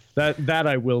him off. That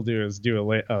I will do is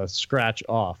do a scratch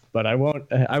off, but I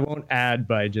won't add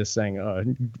by just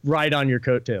saying ride on your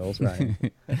coattails, Ryan.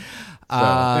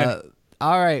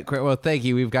 All right, great. Well, thank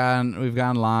you. We've gone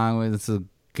long. It's a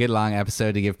good long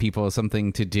episode to give people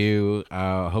something to do.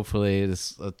 Hopefully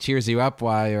this cheers you up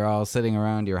while you're all sitting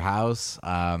around your house.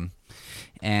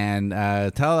 And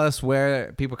tell us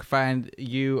where people can find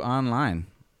you online.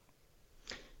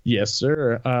 Yes,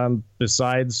 sir.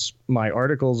 Besides my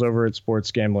articles over at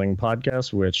Sports Gambling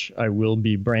Podcast, which I will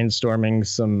be brainstorming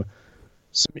some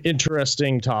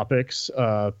interesting topics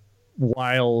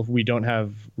while we don't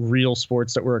have real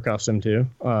sports that we're accustomed to,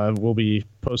 will be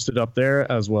posted up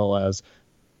there, as well as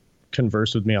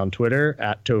converse with me on Twitter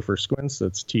at Topher Squints.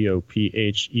 That's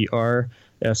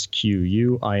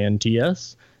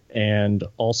TOPHERSQUINTS. And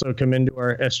also come into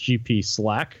our SGP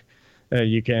Slack.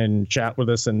 You can chat with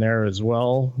us in there as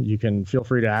well. You can feel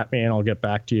free to at me and I'll get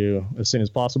back to you as soon as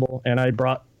possible. And I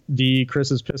brought the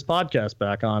Chris's Piss podcast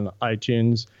back on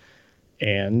iTunes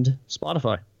and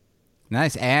Spotify.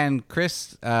 Nice. And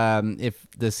Chris, if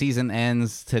the season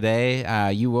ends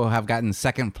today, you will have gotten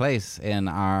second place in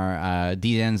our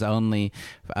DNs only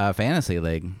fantasy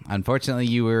league. Unfortunately,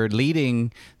 you were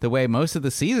leading the way most of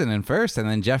the season in first, and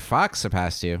then Jeff Fox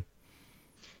surpassed you.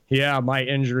 Yeah, my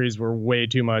injuries were way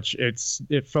too much.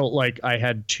 It felt like I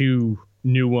had two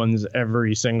new ones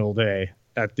every single day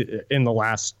in the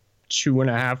last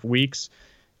 2.5 weeks.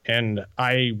 And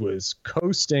I was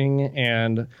coasting,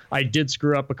 and I did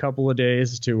screw up a couple of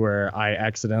days to where I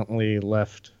accidentally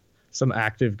left some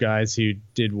active guys who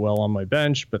did well on my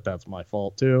bench, but that's my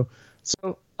fault too.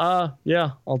 So,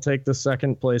 yeah, I'll take the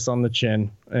second place on the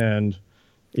chin. And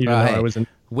even though I was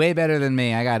way better than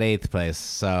me, I got 8th place.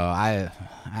 So I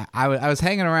was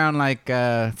hanging around like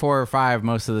 4 or 5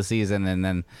 most of the season, and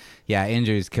then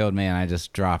injuries killed me, and I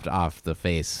just dropped off the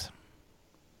face.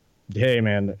 Hey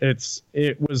man,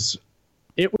 it was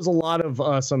a lot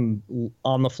of some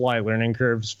on the fly learning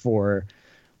curves for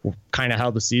kind of how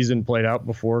the season played out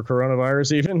before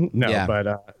coronavirus even.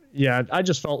 But I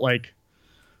just felt like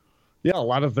a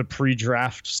lot of the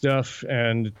pre-draft stuff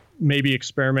and maybe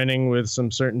experimenting with some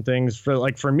certain things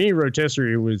for me,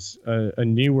 rotisserie was a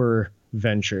newer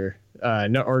venture,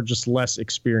 or just less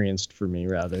experienced for me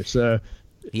rather. So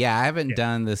yeah, I haven't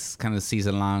done this kind of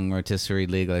season-long rotisserie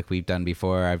league like we've done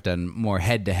before. I've done more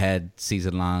head-to-head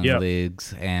season-long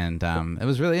leagues, and it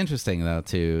was really interesting though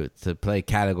to play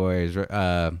categories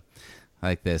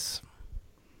like this.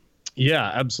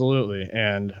 Yeah, absolutely.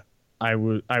 And I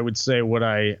would say what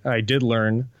I did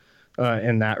learn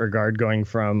in that regard, going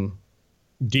from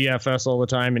DFS all the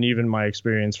time and even my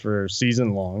experience for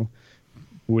season-long,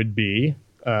 would be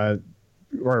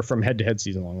or from head-to-head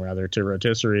season long rather to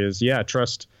rotisserie is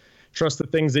trust the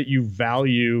things that you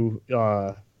value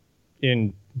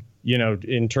in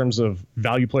terms of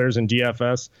value players in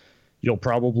DFS. You'll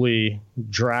probably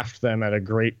draft them at a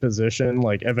great position.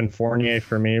 Like Evan Fournier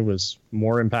for me was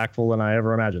more impactful than I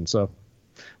ever imagined. So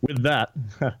with that,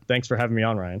 thanks for having me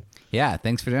on, Ryan. Yeah,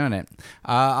 thanks for doing it.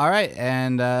 All right,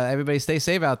 and everybody stay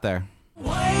safe out there.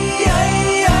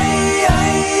 I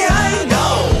know.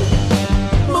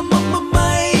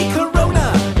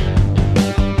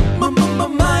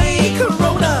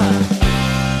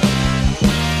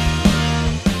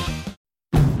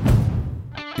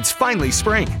 It's finally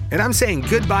spring, and I'm saying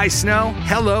goodbye snow,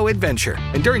 hello adventure.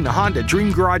 And during the Honda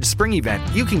Dream Garage Spring Event,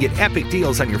 you can get epic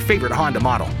deals on your favorite Honda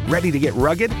model. Ready to get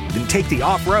rugged? Then take the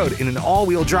off-road in an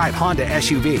all-wheel drive Honda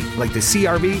SUV, like the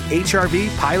CR-V, HR-V,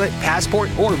 Pilot,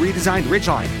 Passport, or redesigned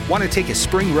Ridgeline. Want to take a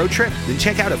spring road trip? Then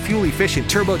check out a fuel-efficient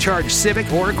turbocharged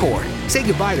Civic or Accord. Say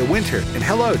goodbye to winter and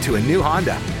hello to a new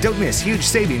Honda. Don't miss huge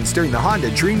savings during the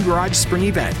Honda Dream Garage Spring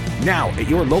Event, now at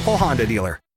your local Honda dealer.